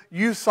Him,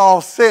 you saw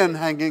sin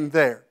hanging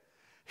there.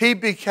 He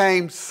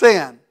became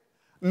sin.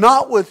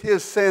 Not with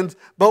His sins,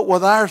 but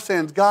with our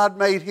sins. God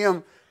made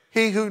Him,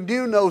 He who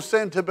knew no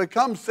sin, to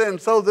become sin,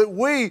 so that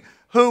we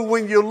who,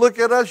 when you look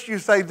at us, you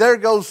say, there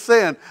goes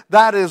sin.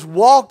 That is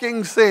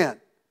walking sin.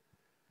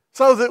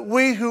 So that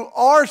we who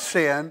are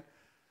sin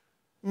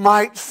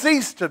might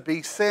cease to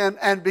be sin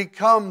and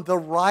become the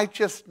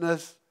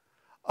righteousness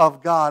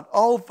of God.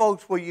 Oh,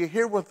 folks, will you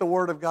hear what the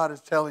Word of God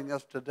is telling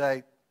us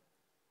today?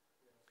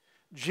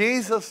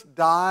 Jesus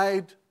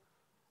died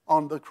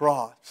on the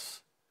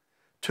cross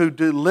to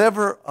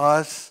deliver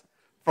us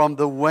from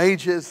the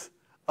wages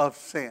of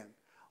sin.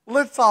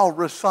 Let's all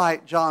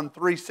recite John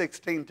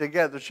 3:16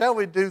 together. Shall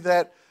we do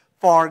that?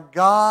 For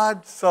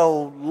God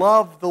so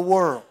loved the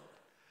world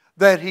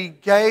that He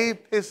gave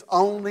His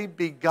only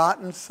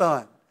begotten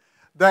Son,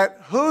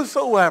 that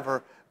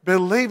whosoever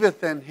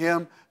believeth in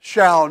Him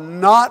shall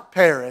not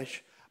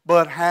perish,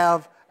 but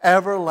have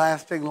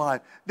everlasting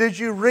life. Did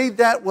you read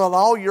that with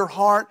all your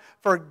heart?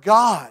 For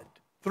God,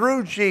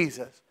 through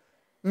Jesus,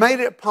 made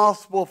it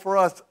possible for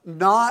us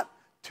not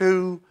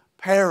to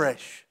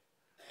perish,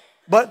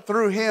 but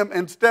through Him,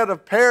 instead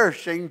of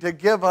perishing, to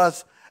give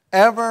us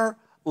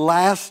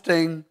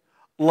everlasting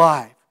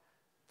life.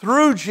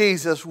 Through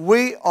Jesus,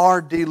 we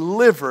are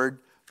delivered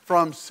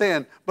from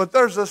sin. But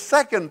there's a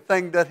second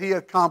thing that He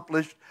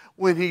accomplished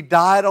when He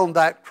died on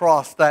that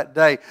cross that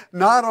day.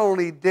 Not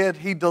only did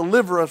He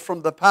deliver us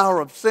from the power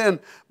of sin,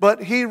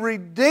 but He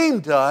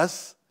redeemed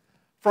us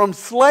from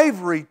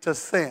slavery to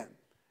sin.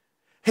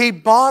 He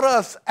bought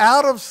us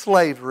out of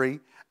slavery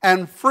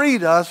and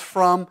freed us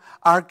from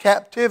our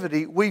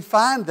captivity. We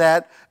find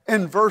that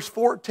in verse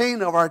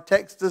 14 of our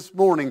text this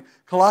morning,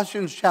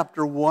 Colossians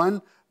chapter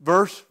 1,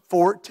 verse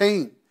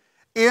 14.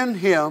 In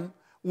Him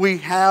we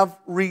have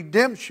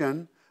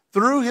redemption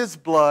through His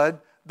blood,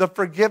 the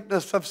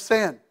forgiveness of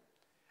sin.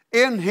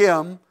 In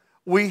Him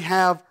we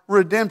have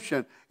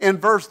redemption. In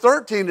verse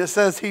 13 it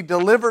says He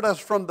delivered us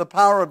from the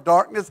power of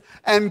darkness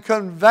and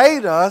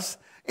conveyed us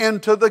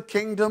into the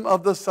kingdom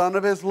of the Son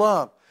of His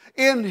love.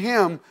 In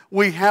Him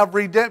we have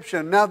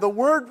redemption. Now the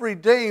word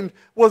redeemed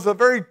was a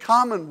very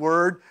common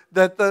word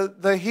that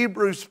the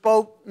Hebrews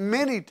spoke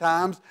many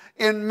times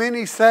in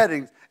many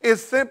settings. It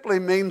simply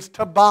means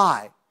to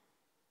buy.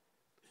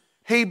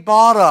 He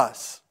bought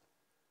us.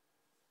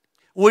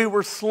 We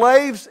were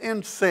slaves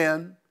in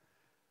sin,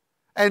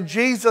 and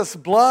Jesus'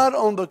 blood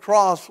on the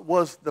cross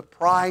was the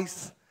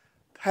price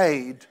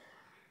paid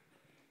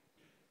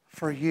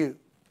for you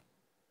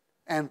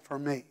and for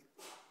me.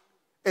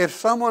 If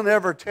someone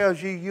ever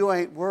tells you you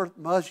ain't worth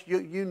much,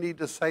 you need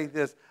to say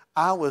this: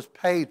 I was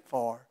paid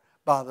for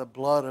by the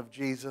blood of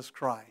Jesus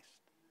Christ.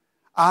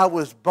 I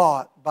was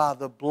bought by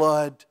the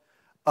blood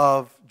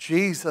of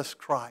Jesus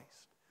Christ.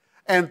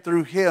 And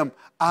through Him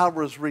I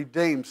was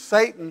redeemed.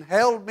 Satan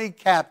held me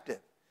captive.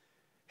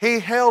 He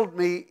held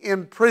me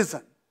in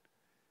prison.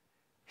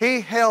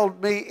 He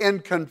held me in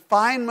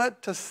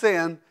confinement to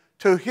sin,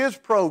 to his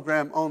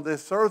program on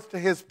this earth, to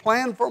his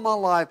plan for my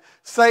life.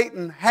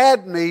 Satan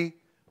had me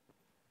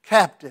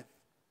captive.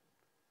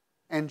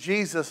 And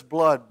Jesus'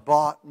 blood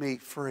bought me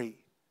free.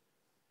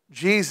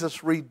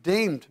 Jesus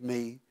redeemed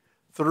me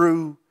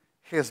through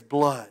His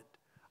blood.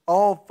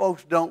 Oh,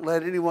 folks, don't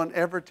let anyone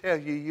ever tell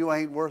you you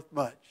ain't worth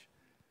much,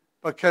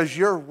 because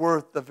you're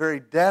worth the very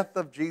death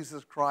of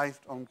Jesus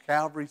Christ on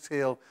Calvary's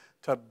Hill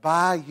to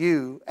buy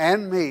you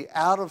and me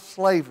out of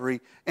slavery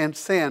and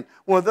sin.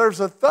 Well, there's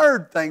a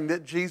third thing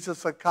that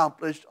Jesus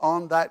accomplished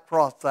on that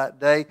cross that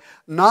day.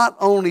 Not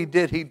only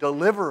did He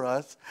deliver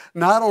us,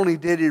 not only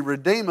did He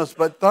redeem us,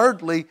 but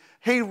thirdly,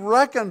 He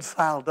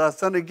reconciled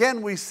us. And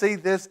again, we see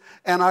this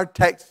in our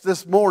text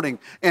this morning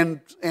in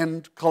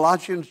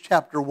Colossians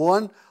chapter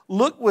 1.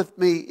 Look with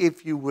me,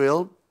 if you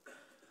will,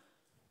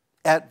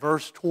 at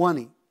verse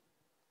 20.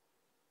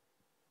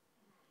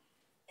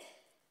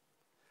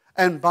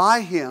 And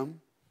by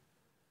him,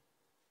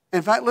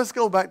 in fact, let's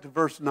go back to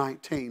verse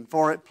 19.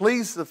 For it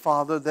pleased the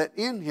Father that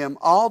in him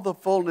all the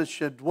fullness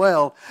should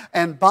dwell,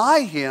 and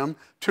by him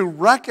to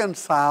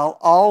reconcile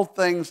all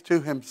things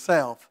to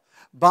himself.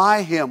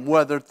 By him,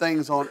 whether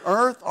things on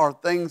earth or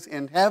things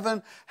in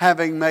heaven,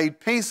 having made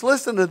peace.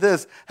 Listen to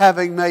this.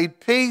 Having made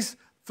peace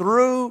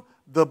through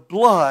the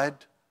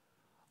blood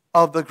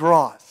of the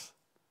cross.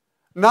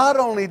 Not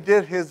only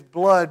did his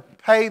blood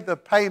pay the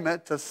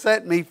payment to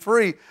set me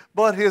free,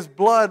 but his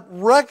blood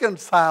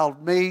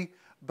reconciled me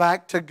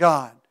back to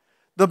God.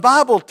 The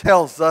Bible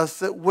tells us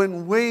that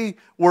when we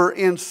were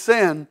in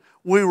sin,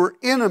 we were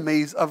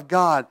enemies of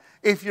God.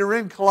 If you're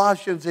in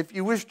Colossians, if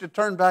you wish to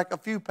turn back a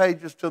few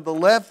pages to the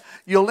left,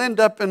 you'll end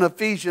up in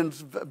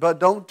Ephesians, but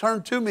don't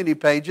turn too many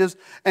pages,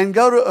 and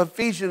go to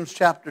Ephesians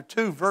chapter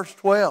 2, verse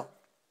 12.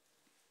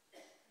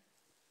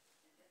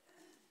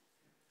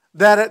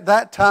 That at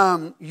that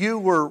time you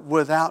were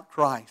without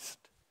Christ,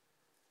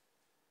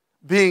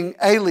 being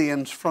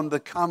aliens from the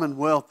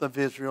commonwealth of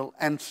Israel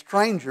and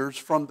strangers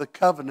from the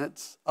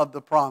covenants of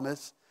the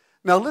promise.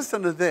 Now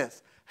listen to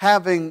this.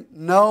 Having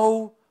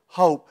no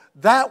hope.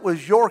 That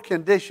was your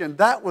condition.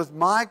 That was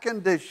my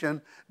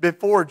condition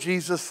before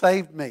Jesus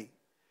saved me.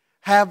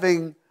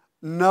 Having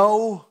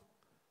no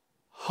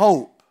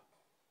hope.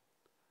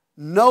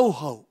 No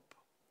hope.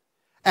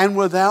 And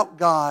without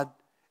God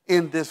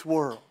in this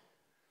world.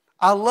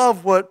 I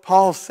love what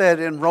Paul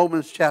said in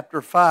Romans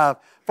chapter 5.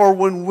 For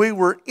when we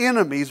were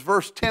enemies,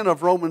 verse 10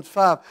 of Romans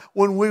 5,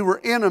 when we were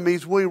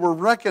enemies, we were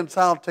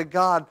reconciled to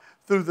God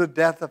through the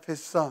death of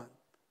his Son.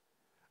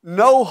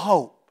 No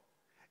hope.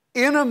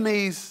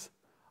 Enemies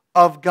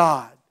of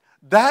God.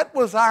 That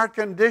was our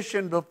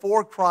condition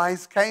before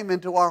Christ came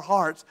into our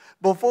hearts,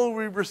 before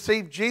we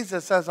received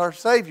Jesus as our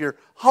Savior.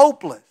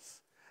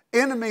 Hopeless.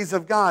 Enemies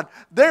of God.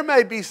 There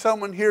may be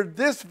someone here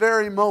this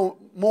very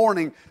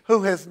morning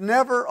who has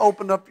never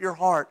opened up your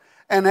heart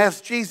and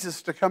asked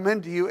Jesus to come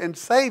into you and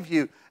save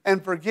you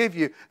and forgive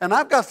you. And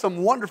I've got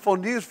some wonderful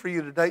news for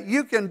you today.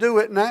 You can do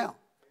it now.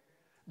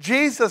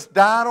 Jesus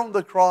died on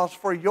the cross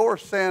for your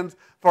sins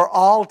for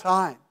all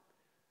time.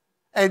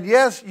 And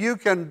yes, you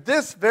can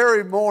this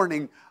very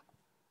morning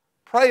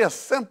pray a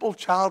simple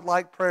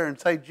childlike prayer and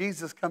say,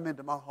 Jesus, come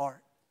into my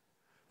heart.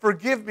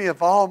 Forgive me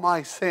of all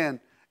my sin.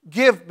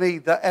 Give me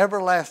the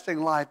everlasting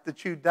life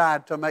that you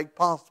died to make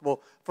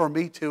possible for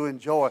me to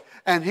enjoy.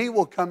 And he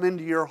will come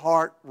into your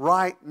heart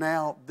right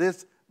now,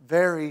 this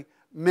very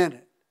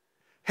minute.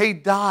 He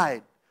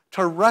died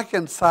to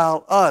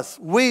reconcile us,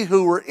 we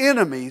who were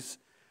enemies,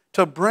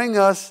 to bring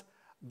us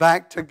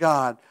back to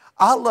God.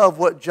 I love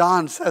what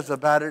John says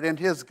about it in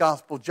his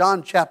gospel.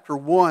 John chapter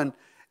 1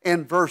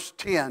 and verse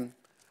 10.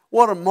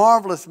 What a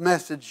marvelous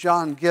message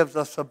John gives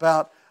us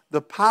about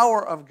the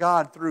power of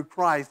God through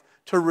Christ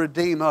to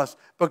redeem us.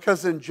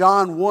 Because in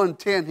John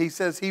 1:10 he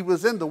says he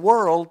was in the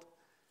world.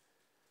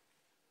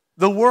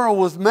 The world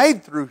was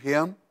made through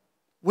him.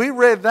 We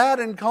read that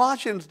in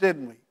Colossians,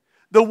 didn't we?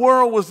 The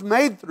world was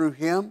made through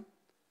him,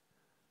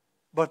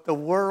 but the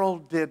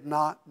world did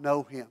not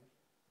know him.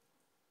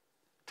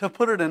 To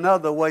put it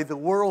another way, the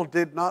world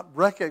did not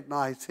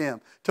recognize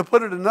him. To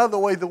put it another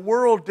way, the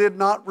world did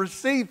not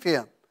receive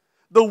him.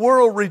 The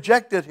world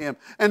rejected him.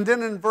 And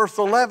then in verse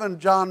 11,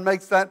 John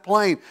makes that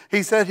plain.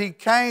 He said he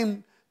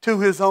came to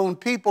his own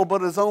people,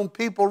 but his own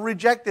people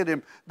rejected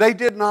him. They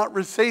did not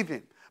receive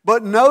him.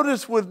 But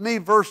notice with me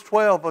verse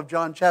 12 of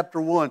John chapter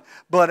 1.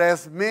 But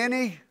as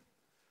many,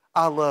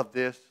 I love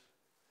this,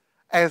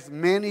 as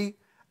many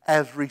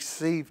as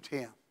received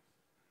him,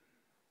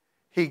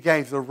 he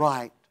gave the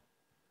right.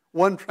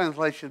 One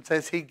translation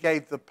says he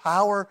gave the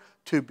power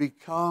to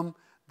become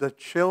the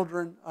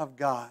children of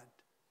God.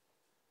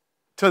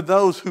 To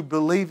those who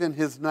believe in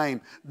his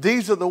name.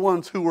 These are the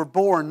ones who were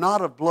born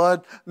not of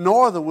blood,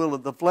 nor the will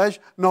of the flesh,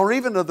 nor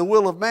even of the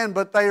will of man,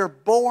 but they are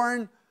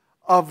born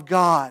of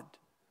God.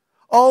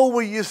 Oh,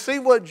 will you see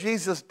what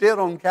Jesus did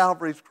on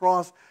Calvary's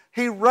cross?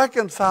 He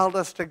reconciled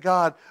us to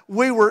God.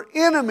 We were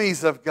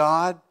enemies of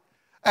God,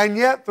 and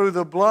yet through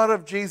the blood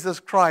of Jesus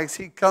Christ,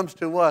 he comes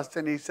to us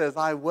and he says,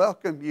 I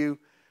welcome you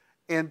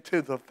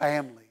into the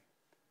family.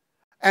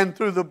 And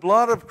through the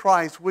blood of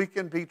Christ, we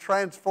can be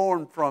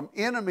transformed from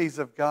enemies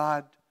of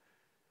God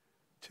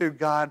to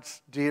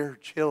God's dear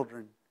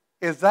children.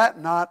 Is that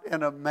not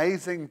an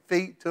amazing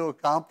feat to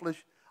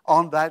accomplish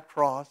on that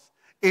cross?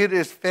 It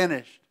is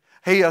finished.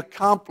 He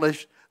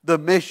accomplished the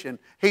mission.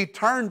 He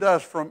turned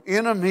us from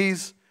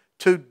enemies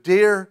to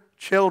dear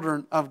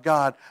children of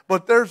God.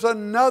 But there's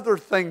another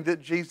thing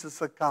that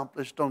Jesus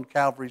accomplished on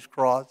Calvary's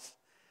cross.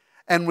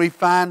 And we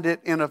find it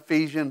in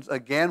Ephesians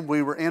again.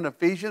 We were in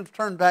Ephesians.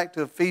 Turn back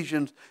to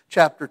Ephesians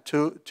chapter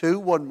 2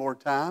 one more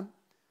time.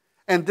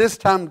 And this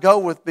time go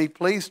with me,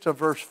 please, to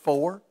verse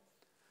 4.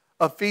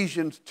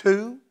 Ephesians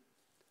 2,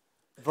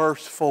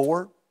 verse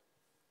 4.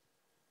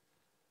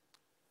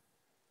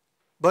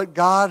 But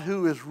God,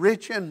 who is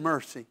rich in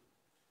mercy,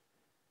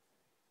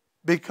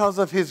 because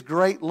of his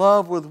great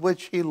love with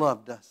which he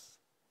loved us,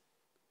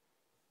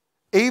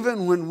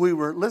 Even when we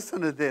were,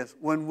 listen to this,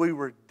 when we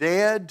were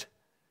dead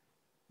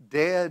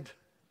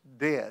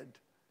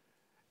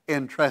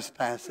in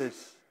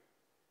trespasses,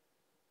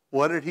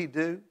 what did He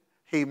do?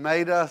 He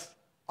made us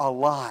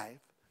alive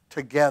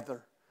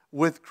together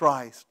with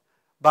Christ.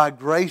 By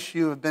grace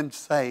you have been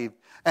saved.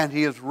 And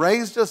He has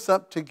raised us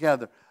up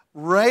together.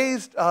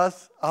 Raised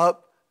us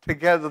up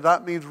together.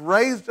 That means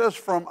raised us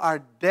from our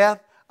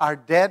death, our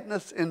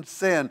deadness in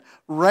sin.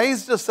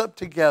 Raised us up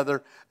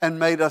together and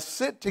made us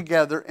sit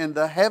together in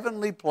the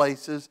heavenly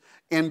places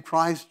in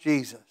Christ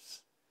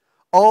Jesus.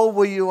 Oh,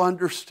 will you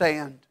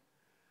understand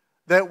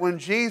that when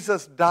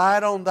Jesus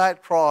died on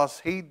that cross,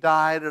 He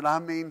died, and I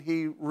mean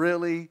He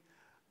really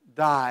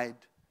died.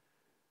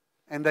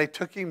 And they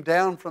took Him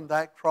down from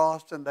that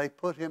cross and they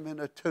put Him in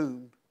a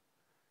tomb.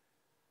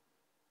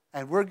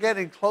 And we're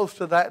getting close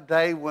to that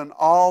day when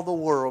all the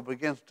world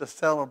begins to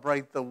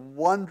celebrate the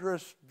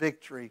wondrous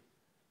victory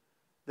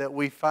that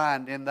we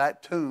find in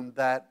that tomb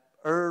that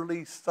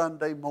early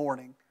Sunday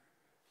morning.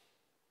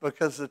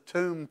 Because the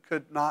tomb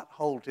could not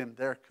hold Him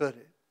there, could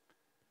it?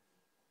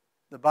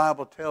 The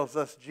Bible tells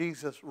us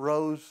Jesus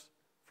rose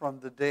from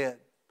the dead.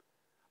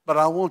 But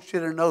I want you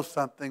to know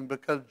something.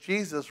 Because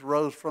Jesus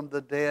rose from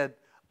the dead,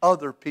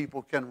 other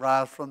people can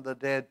rise from the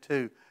dead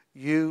too.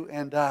 You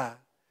and I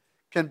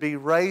can be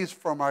raised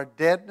from our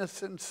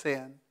deadness in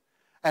sin,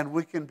 and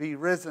we can be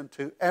risen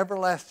to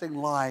everlasting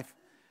life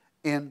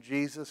in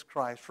Jesus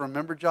Christ.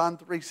 Remember John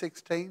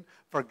 3:16?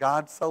 For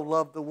God so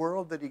loved the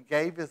world that He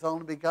gave His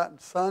only begotten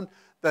Son,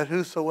 that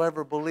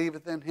whosoever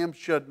believeth in Him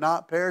should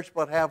not perish,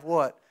 but have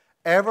what?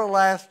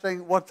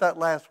 Everlasting, what's that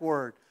last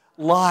word?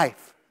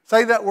 Life.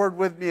 Say that word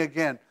with me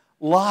again.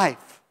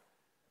 Life.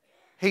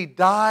 He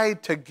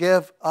died to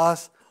give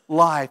us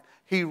life.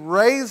 He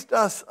raised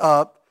us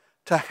up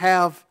to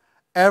have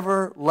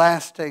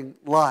everlasting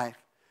life.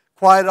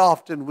 Quite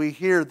often we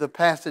hear the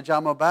passage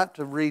I'm about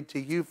to read to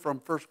you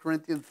from 1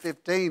 Corinthians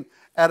 15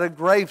 at a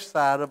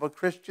graveside of a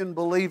Christian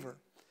believer.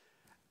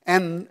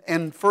 And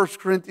in 1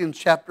 Corinthians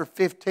chapter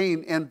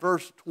 15 and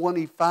verse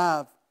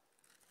 25,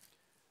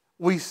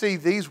 we see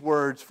these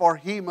words, for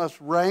He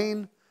must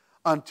reign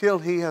until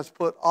He has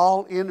put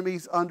all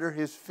enemies under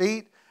His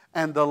feet,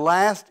 and the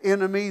last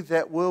enemy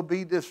that will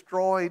be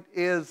destroyed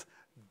is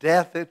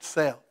death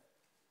itself.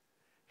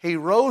 He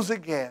rose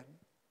again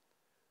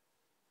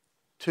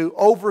to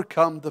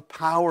overcome the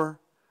power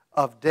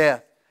of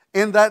death.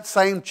 In that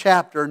same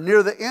chapter,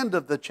 near the end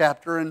of the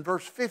chapter, in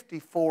verse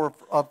 54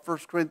 of 1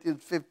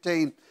 Corinthians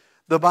 15,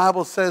 the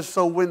Bible says,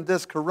 so when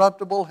this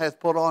corruptible has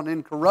put on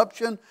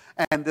incorruption,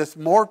 and this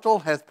mortal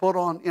has put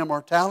on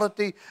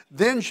immortality,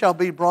 then shall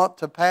be brought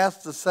to pass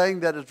the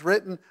saying that is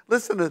written.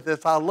 Listen to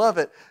this, I love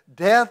it.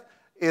 Death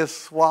is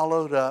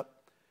swallowed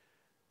up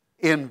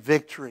in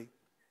victory.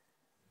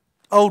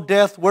 O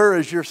death, where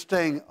is your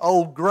sting?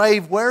 O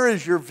grave, where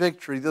is your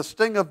victory? The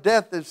sting of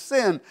death is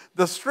sin.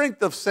 The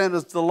strength of sin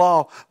is the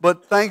law.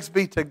 But thanks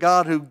be to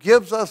God who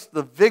gives us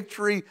the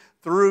victory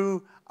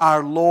through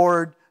our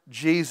Lord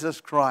Jesus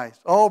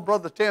Christ. Oh,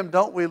 Brother Tim,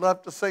 don't we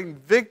love to sing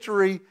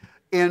victory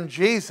in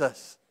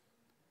Jesus?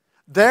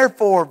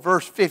 Therefore,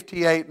 verse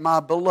 58, my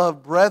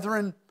beloved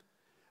brethren,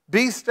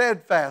 be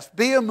steadfast,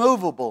 be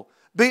immovable,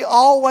 be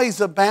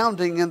always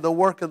abounding in the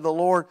work of the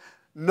Lord,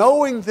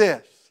 knowing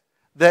this,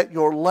 that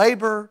your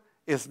labor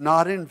is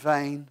not in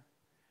vain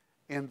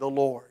in the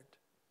Lord.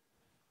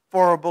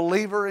 For a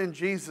believer in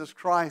Jesus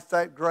Christ,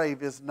 that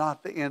grave is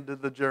not the end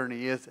of the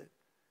journey, is it?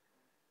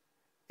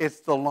 It's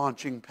the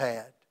launching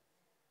pad.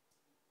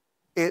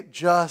 It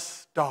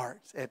just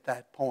starts at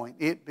that point.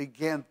 It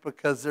begins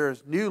because there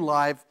is new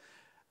life,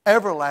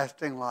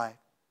 everlasting life,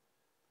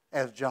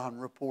 as John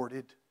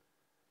reported,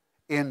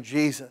 in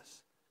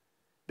Jesus.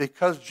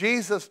 Because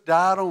Jesus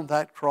died on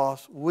that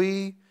cross,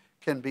 we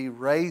can be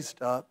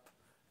raised up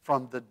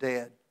from the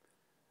dead.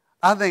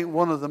 I think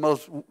one of the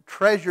most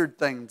treasured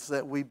things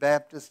that we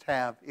Baptists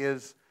have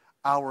is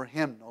our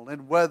hymnal.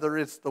 And whether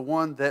it's the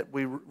one that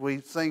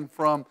we sing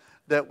from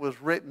that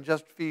was written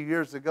just a few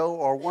years ago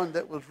or one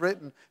that was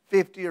written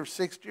 50 or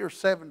 60 or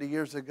 70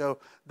 years ago,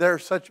 there are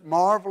such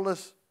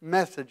marvelous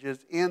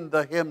messages in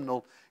the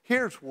hymnal.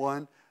 Here's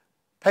one,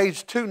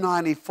 page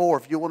 294.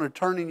 If you want to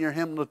turn in your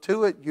hymnal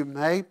to it, you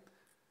may.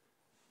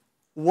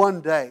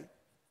 One day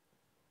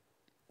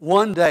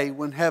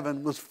when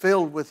heaven was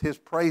filled with His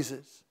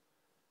praises,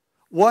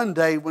 one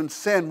day when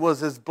sin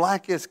was as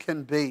black as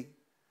can be,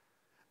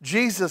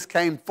 Jesus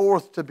came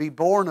forth to be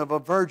born of a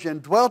virgin,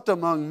 dwelt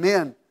among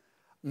men.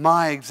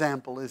 My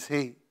example is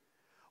He.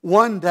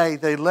 One day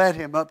they led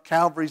Him up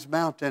Calvary's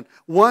mountain.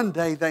 One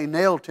day they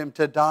nailed Him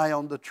to die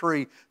on the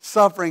tree,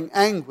 suffering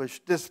anguish,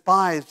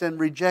 despised and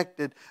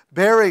rejected,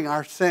 bearing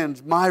our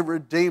sins. My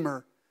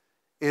Redeemer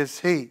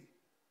is He.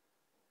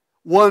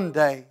 One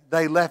day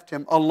they left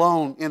Him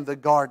alone in the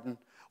garden.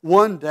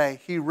 One day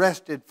He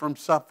rested from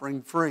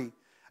suffering free.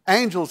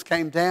 Angels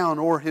came down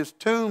o'er His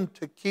tomb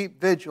to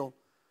keep vigil.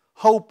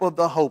 Hope of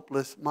the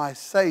hopeless, my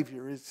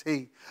Savior is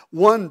He.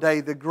 One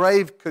day the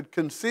grave could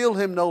conceal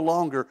Him no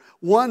longer.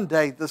 One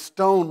day the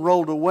stone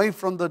rolled away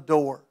from the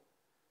door.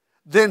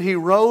 Then He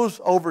rose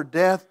over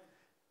death.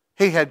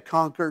 He had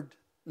conquered,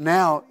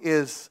 now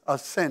is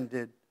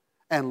ascended,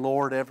 and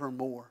Lord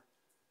evermore.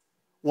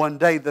 One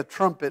day the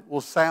trumpet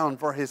will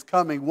sound for His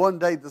coming. One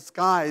day the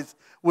skies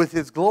with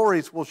His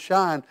glories will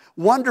shine.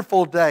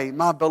 Wonderful day,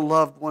 my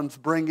beloved ones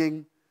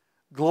bringing.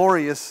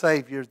 Glorious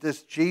Savior,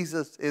 this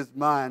Jesus is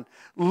mine.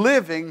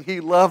 Living, He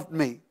loved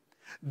me.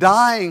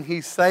 Dying, He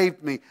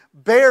saved me.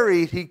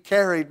 Buried, He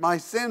carried my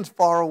sins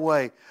far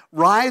away.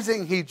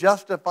 Rising, He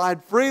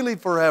justified freely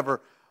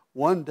forever.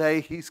 One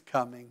day He's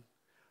coming.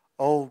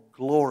 Oh,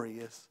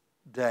 glorious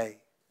day.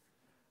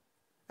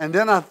 And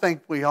then I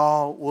think we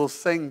all will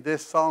sing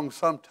this song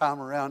sometime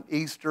around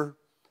Easter,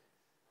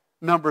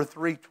 number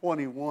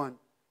 321.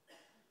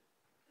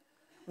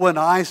 When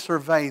I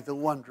survey the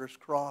wondrous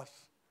cross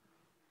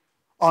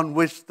on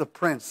which the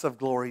Prince of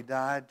Glory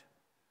died,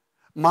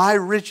 my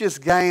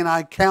richest gain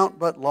I count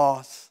but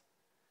loss,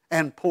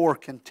 and pour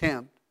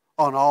contempt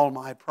on all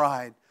my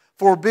pride.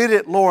 Forbid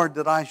it, Lord,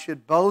 that I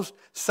should boast,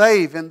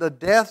 save in the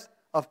death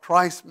of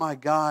Christ my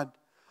God.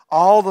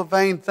 All the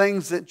vain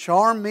things that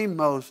charm me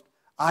most,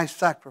 I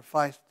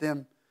sacrificed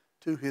them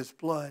to His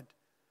blood.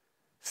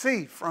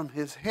 See, from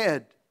His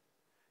head,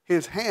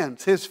 His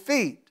hands, His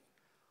feet,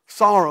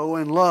 sorrow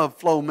and love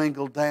flow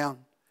mingled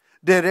down.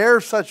 Did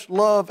e'er such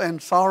love and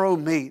sorrow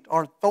meet,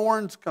 or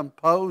thorns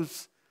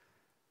compose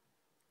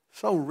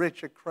so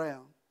rich a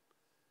crown?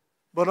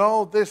 But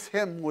oh, this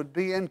hymn would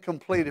be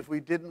incomplete if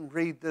we didn't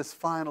read this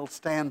final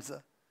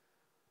stanza.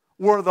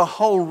 Were the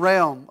whole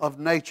realm of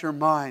nature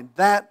mine,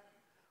 that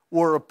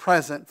were a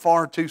present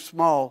far too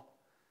small.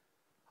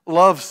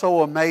 Love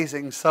so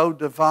amazing, so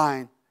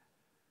divine.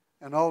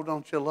 And oh,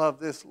 don't you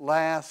love this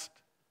last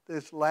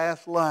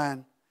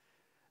line?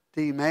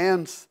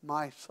 Demands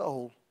my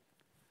soul,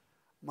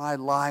 my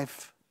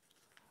life,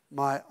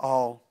 my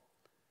all.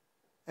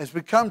 As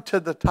we come to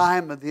the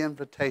time of the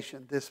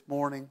invitation this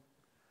morning,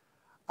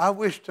 I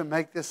wish to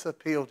make this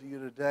appeal to you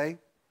today.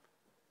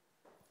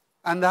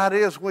 And that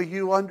is, will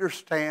you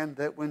understand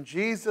that when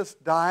Jesus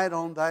died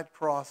on that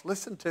cross,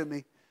 listen to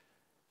me,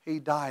 He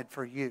died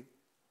for you.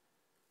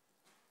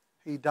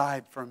 He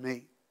died for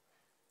me.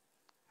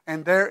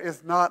 And there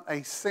is not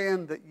a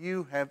sin that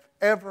you have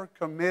ever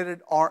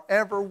committed or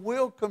ever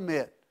will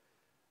commit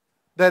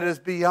that is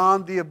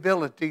beyond the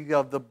ability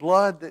of the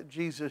blood that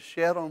Jesus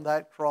shed on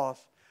that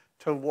cross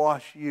to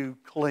wash you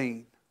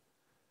clean,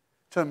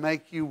 to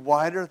make you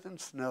whiter than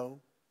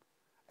snow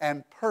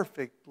and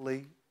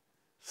perfectly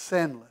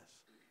sinless.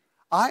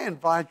 I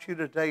invite you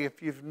today,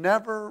 if you've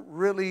never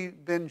really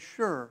been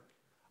sure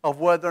of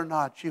whether or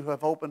not you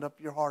have opened up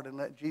your heart and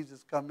let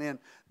Jesus come in,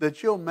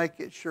 that you'll make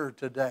it sure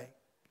today.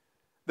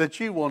 That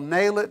you will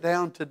nail it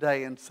down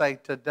today and say,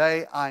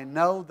 today I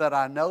know that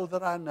I know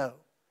that I know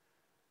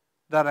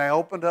that I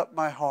opened up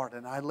my heart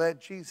and I let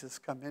Jesus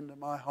come into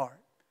my heart.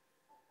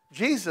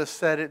 Jesus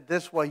said it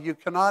this way. You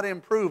cannot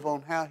improve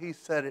on how He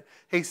said it.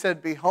 He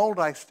said, behold,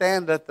 I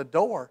stand at the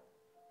door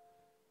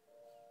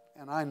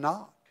and I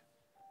knock.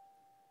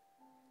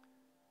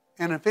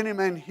 And if any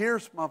man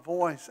hears my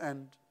voice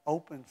and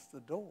opens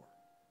the door,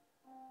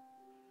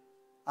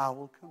 I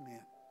will come in.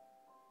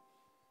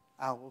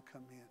 I will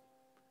come in.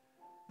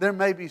 There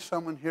may be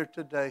someone here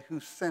today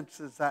who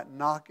senses that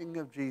knocking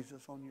of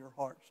Jesus on your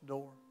heart's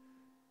door.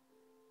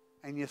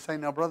 And you say,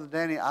 now, Brother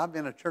Danny, I've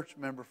been a church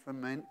member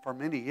for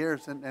many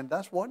years, and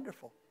that's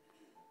wonderful.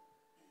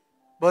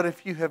 But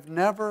if you have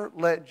never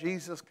let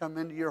Jesus come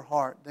into your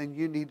heart, then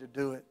you need to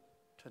do it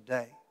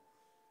today.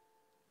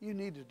 You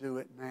need to do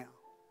it now.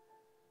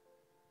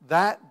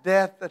 That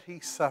death that He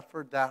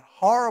suffered, that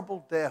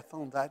horrible death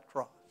on that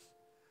cross,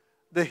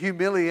 the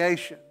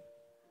humiliation,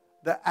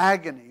 the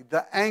agony,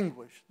 the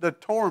anguish, the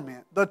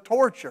torment, the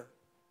torture,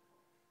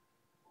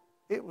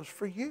 it was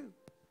for you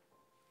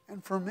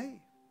and for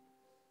me.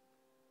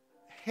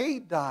 He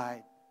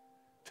died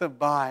to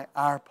buy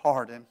our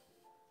pardon.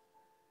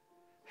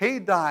 He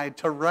died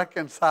to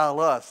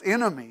reconcile us,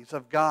 enemies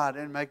of God,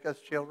 and make us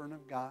children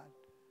of God.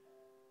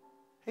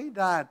 He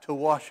died to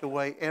wash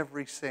away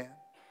every sin.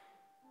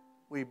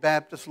 We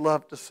Baptists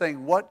love to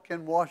sing, what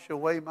can wash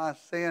away my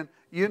sin?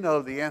 You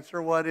know the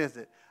answer. What is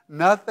it?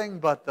 Nothing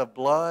but the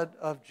blood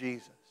of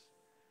Jesus.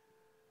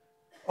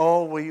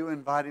 Oh, will you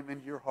invite Him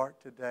into your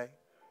heart today?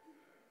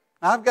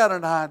 I've got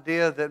an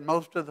idea that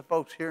most of the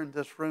folks here in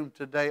this room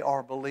today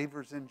are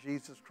believers in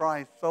Jesus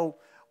Christ. So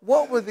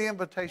what would the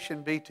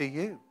invitation be to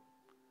you?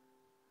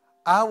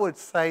 I would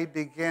say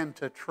begin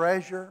to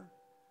treasure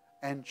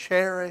and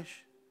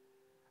cherish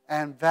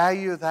and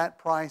value that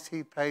price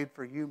He paid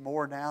for you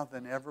more now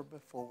than ever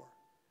before.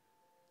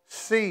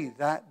 See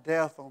that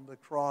death on the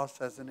cross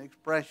as an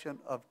expression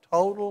of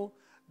total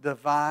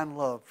divine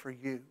love for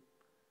you.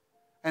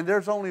 And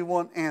there's only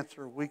one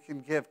answer we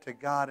can give to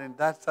God, and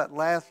that's that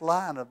last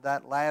line of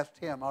that last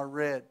hymn I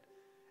read.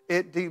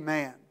 It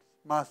demands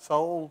my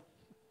soul,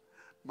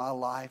 my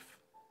life,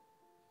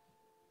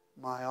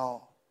 my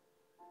all.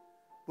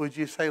 Would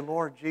you say,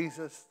 Lord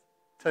Jesus,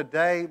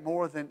 today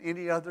more than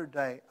any other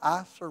day,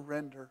 I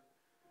surrender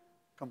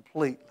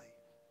completely.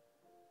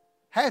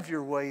 Have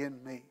your way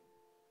in me.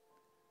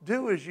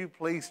 do as you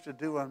please to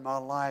do in my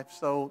life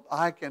so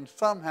I can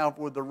somehow,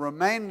 with the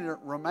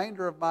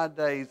remainder of my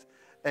days,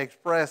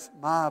 express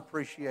my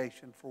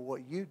appreciation for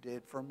what you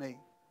did for me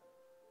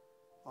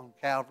on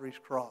Calvary's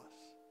cross.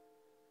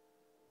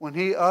 When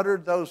he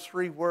uttered those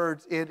 3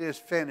 words, "It is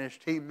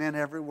finished," he meant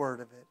every word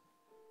of it.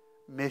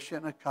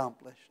 Mission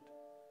accomplished.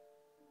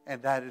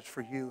 And that is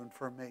for you and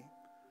for me.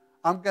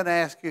 I'm going to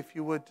ask you, if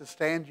you would, to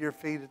stand to your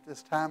feet at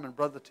this time, and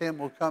Brother Tim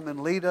will come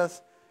and lead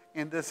us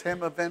in this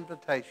hymn of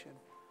invitation.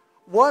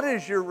 What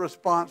is your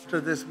response to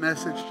this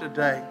message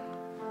today?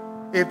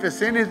 If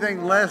it's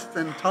anything less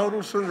than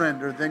total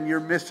surrender, then you're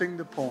missing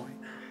the point.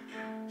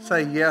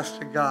 Say yes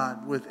to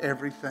God with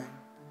everything.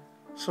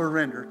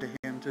 Surrender to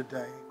Him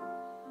today.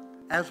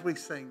 As we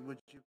sing, would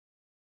you...